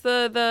also just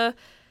the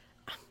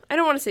I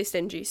don't want to say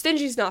stingy.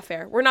 Stingy's not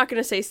fair. We're not going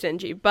to say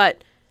stingy,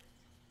 but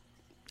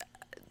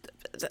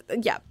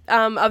yeah,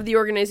 of the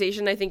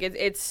organization, I think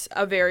it's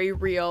a very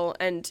real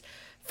and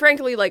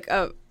frankly like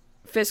a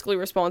fiscally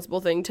responsible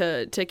thing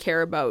to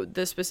care about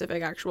the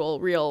specific actual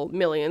real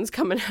millions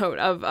coming out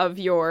of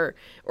your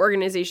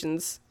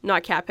organization's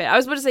not cap hit. I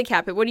was about to say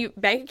cap hit. What do you,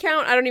 bank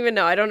account? I don't even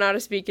know. I don't know how to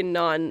speak in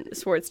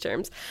non-sports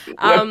terms.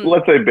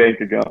 Let's say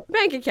bank account.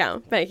 Bank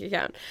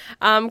account.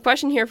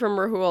 Question here from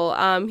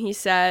Rahul. He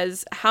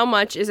says, how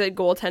much is it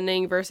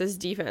goaltending versus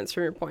defense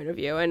from your point of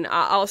view? And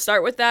I'll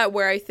start with that,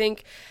 where I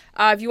think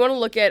if you want to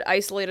look at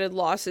isolated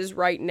losses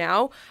right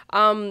now,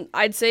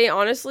 I'd say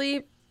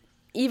honestly,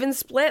 even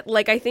split.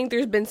 Like, I think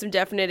there's been some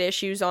definite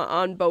issues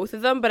on both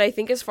of them, but I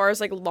think as far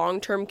as like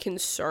long-term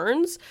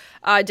concerns,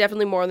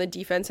 definitely more on the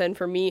defense end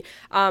for me.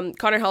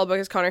 Connor Hellebuyck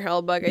is Connor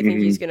Hellebuyck. I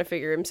think he's going to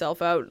figure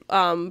himself out.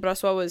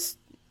 Brassois was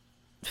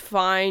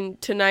fine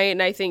tonight,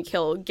 and I think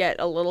he'll get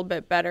a little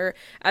bit better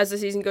as the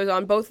season goes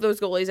on. Both of those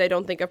goalies I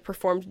don't think have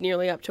performed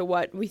nearly up to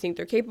what we think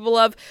they're capable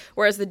of,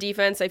 whereas the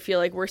defense, I feel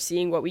like we're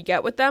seeing what we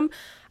get with them.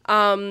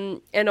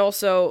 And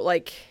also,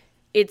 like,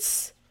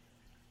 it's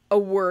a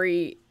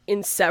worry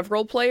in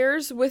several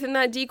players within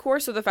that D-core,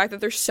 so the fact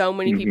that there's so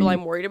many people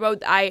I'm worried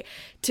about,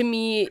 to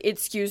me, it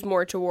skews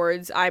more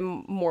towards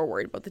I'm more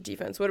worried about the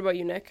defense. What about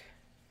you, Nick?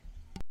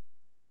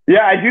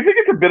 Yeah, I do think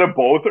it's a bit of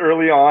both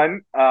early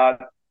on.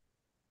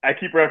 I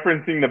keep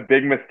referencing the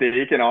big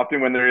mistake, and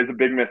often when there is a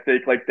big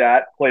mistake like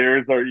that,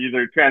 players are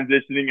either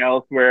transitioning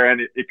elsewhere, and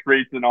it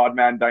creates an odd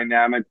man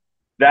dynamic.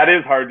 That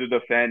is hard to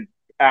defend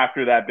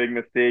after that big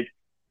mistake.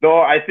 Though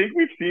I think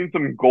we've seen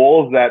some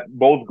goals that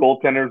both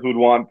goaltenders would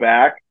want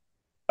back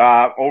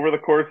over the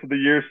course of the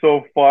year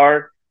so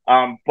far.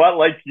 But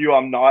like you,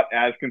 I'm not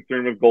as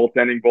concerned with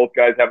goaltending. Both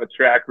guys have a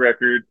track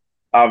record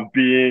of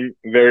being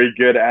very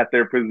good at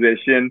their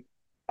position.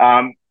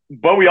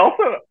 But we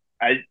also,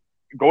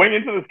 going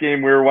into this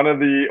game, we were one of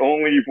the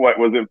only,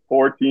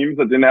 4 teams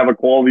that didn't have a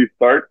quality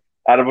start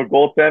out of a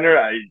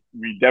goaltender.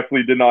 We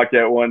definitely did not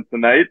get one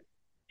tonight.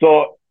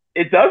 So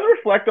it does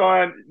reflect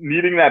on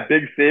needing that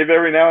big save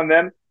every now and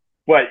then.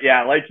 But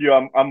yeah, like you,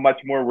 I'm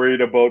much more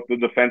worried about the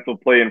defensive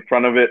play in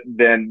front of it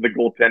than the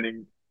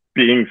goaltending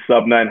being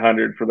sub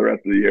 900 for the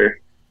rest of the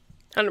year.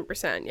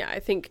 100%. Yeah, I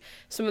think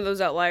some of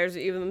those outliers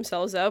even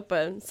themselves out,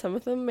 but some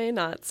of them may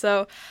not.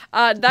 So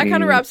that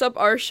kind of wraps up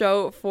our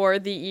show for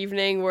the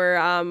evening. We're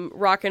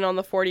rocking on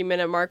the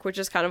 40-minute mark, which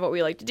is kind of what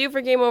we like to do for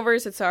Game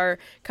Overs. It's our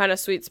kind of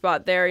sweet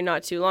spot there.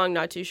 Not too long,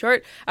 not too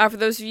short. For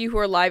those of you who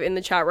are live in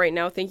the chat right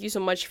now, thank you so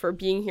much for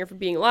being here, for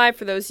being live.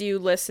 For those of you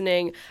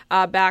listening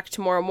back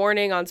tomorrow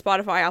morning on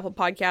Spotify, Apple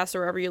Podcasts, or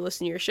wherever you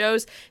listen to your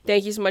shows,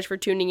 thank you so much for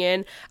tuning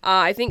in.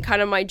 I think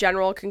kind of my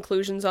general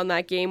conclusions on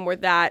that game were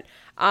that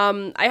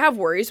I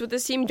have worries with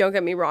this team, don't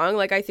get me wrong.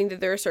 Like, I think that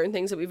there are certain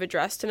things that we've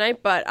addressed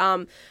tonight, but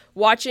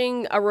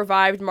watching a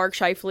revived Mark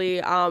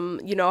Scheifele,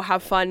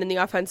 have fun in the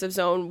offensive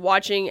zone,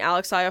 watching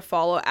Alex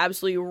Iafallo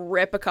absolutely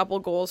rip a couple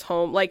goals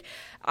home, like,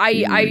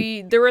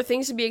 there were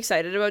things to be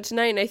excited about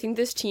tonight, and I think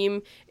this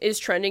team is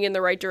trending in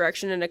the right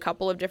direction in a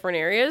couple of different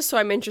areas, so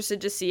I'm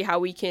interested to see how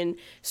we can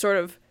sort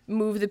of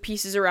move the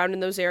pieces around in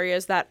those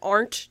areas that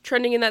aren't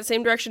trending in that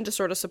same direction to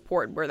sort of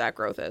support where that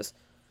growth is.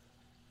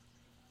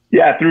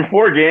 Yeah, through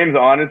 4 games,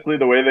 honestly,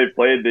 the way they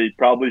played, they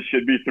probably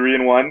should be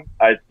 3-1.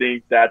 I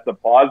think that's a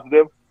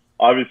positive.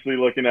 Obviously,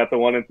 looking at the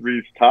 1-3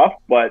 is tough,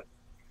 but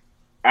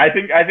I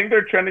think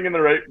they're trending in the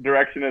right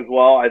direction as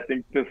well. I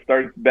think this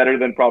starts better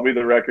than probably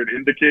the record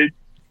indicates.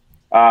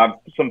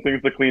 Some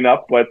things to clean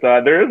up, but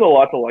there is a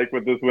lot to like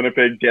with this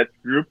Winnipeg Jets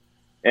group.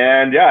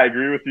 And yeah, I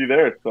agree with you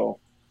there. So.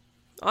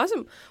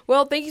 Awesome.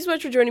 Well, thank you so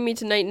much for joining me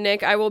tonight,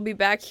 Nick. I will be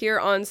back here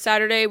on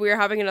Saturday. We are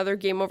having another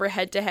Game Over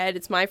head-to-head.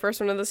 It's my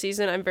first one of the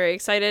season. I'm very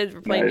excited.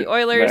 We're playing the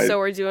Oilers, so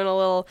we're doing a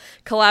little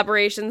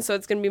collaboration. So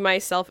it's going to be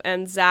myself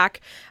and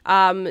Zach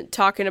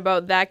talking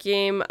about that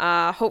game.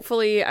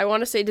 Hopefully, I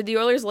want to say, did the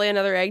Oilers lay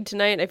another egg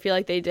tonight? I feel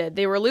like they did.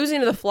 They were losing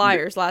to the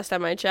Flyers last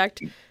time I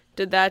checked.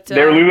 Did that?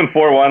 They were losing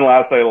 4-1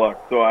 last I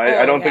looked, so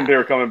I don't think they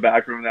were coming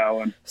back from that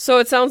one. So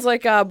it sounds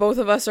like both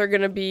of us are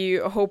going to be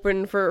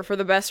hoping for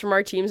the best from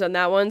our teams on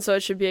that one, so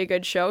it should be a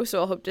good show, so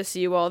I'll hope to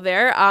see you all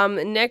there.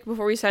 Nick,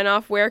 before we sign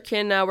off, where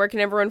can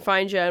everyone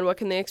find you, and what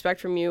can they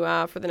expect from you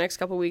for the next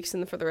couple weeks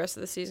and for the rest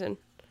of the season?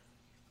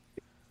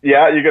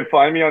 Yeah, you can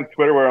find me on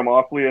Twitter, where I'm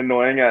awfully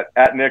annoying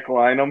at Nick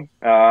Lynham.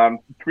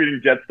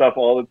 Tweeting Jet stuff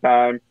all the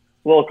time,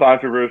 a little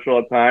controversial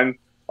at times.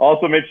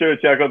 Also, make sure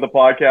to check out the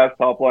podcast,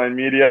 Top Line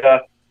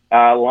Media.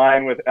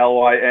 Line with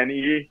Lyne.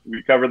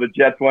 We cover the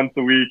Jets once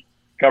a week,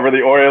 cover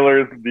the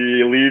Oilers,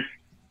 the Leafs,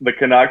 the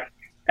Canucks,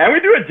 and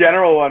we do a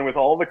general one with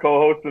all the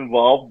co-hosts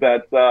involved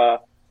that's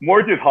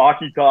more just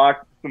hockey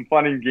talk, some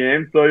fun and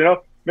games.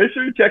 So, make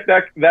sure you check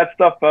that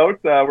stuff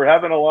out. We're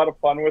having a lot of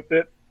fun with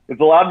it.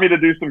 It's allowed me to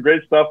do some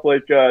great stuff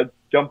like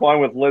jump on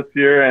with Liz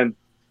here, and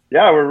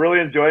yeah, we're really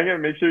enjoying it.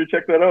 Make sure you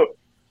check that out.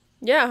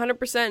 Yeah,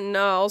 100%. And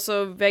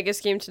also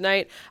Vegas game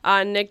tonight.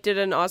 Nick did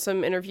an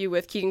awesome interview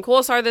with Keegan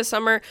Colasar this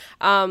summer.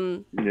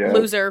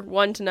 Loser,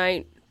 won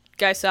tonight.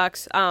 Guy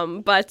sucks.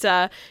 But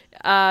was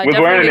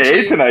wearing an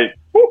A tonight.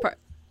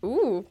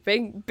 Ooh,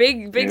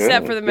 big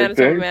step for the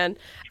Manitoba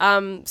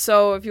man.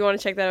 So if you want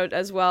to check that out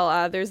as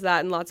well, there's that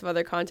and lots of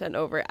other content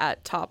over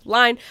at Top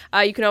Line.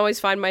 You can always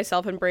find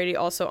myself and Brady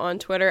also on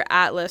Twitter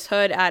at Liz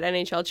Hood, at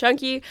NHL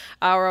Chunky.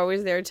 We're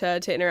always there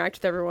to interact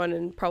with everyone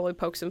and probably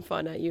poke some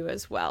fun at you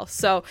as well.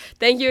 So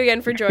thank you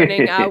again for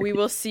joining. We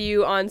will see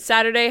you on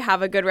Saturday.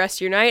 Have a good rest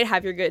of your night.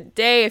 Have your good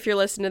day if you're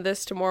listening to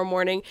this tomorrow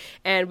morning.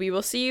 And we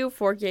will see you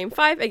for Game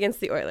 5 against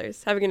the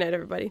Oilers. Have a good night,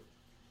 everybody.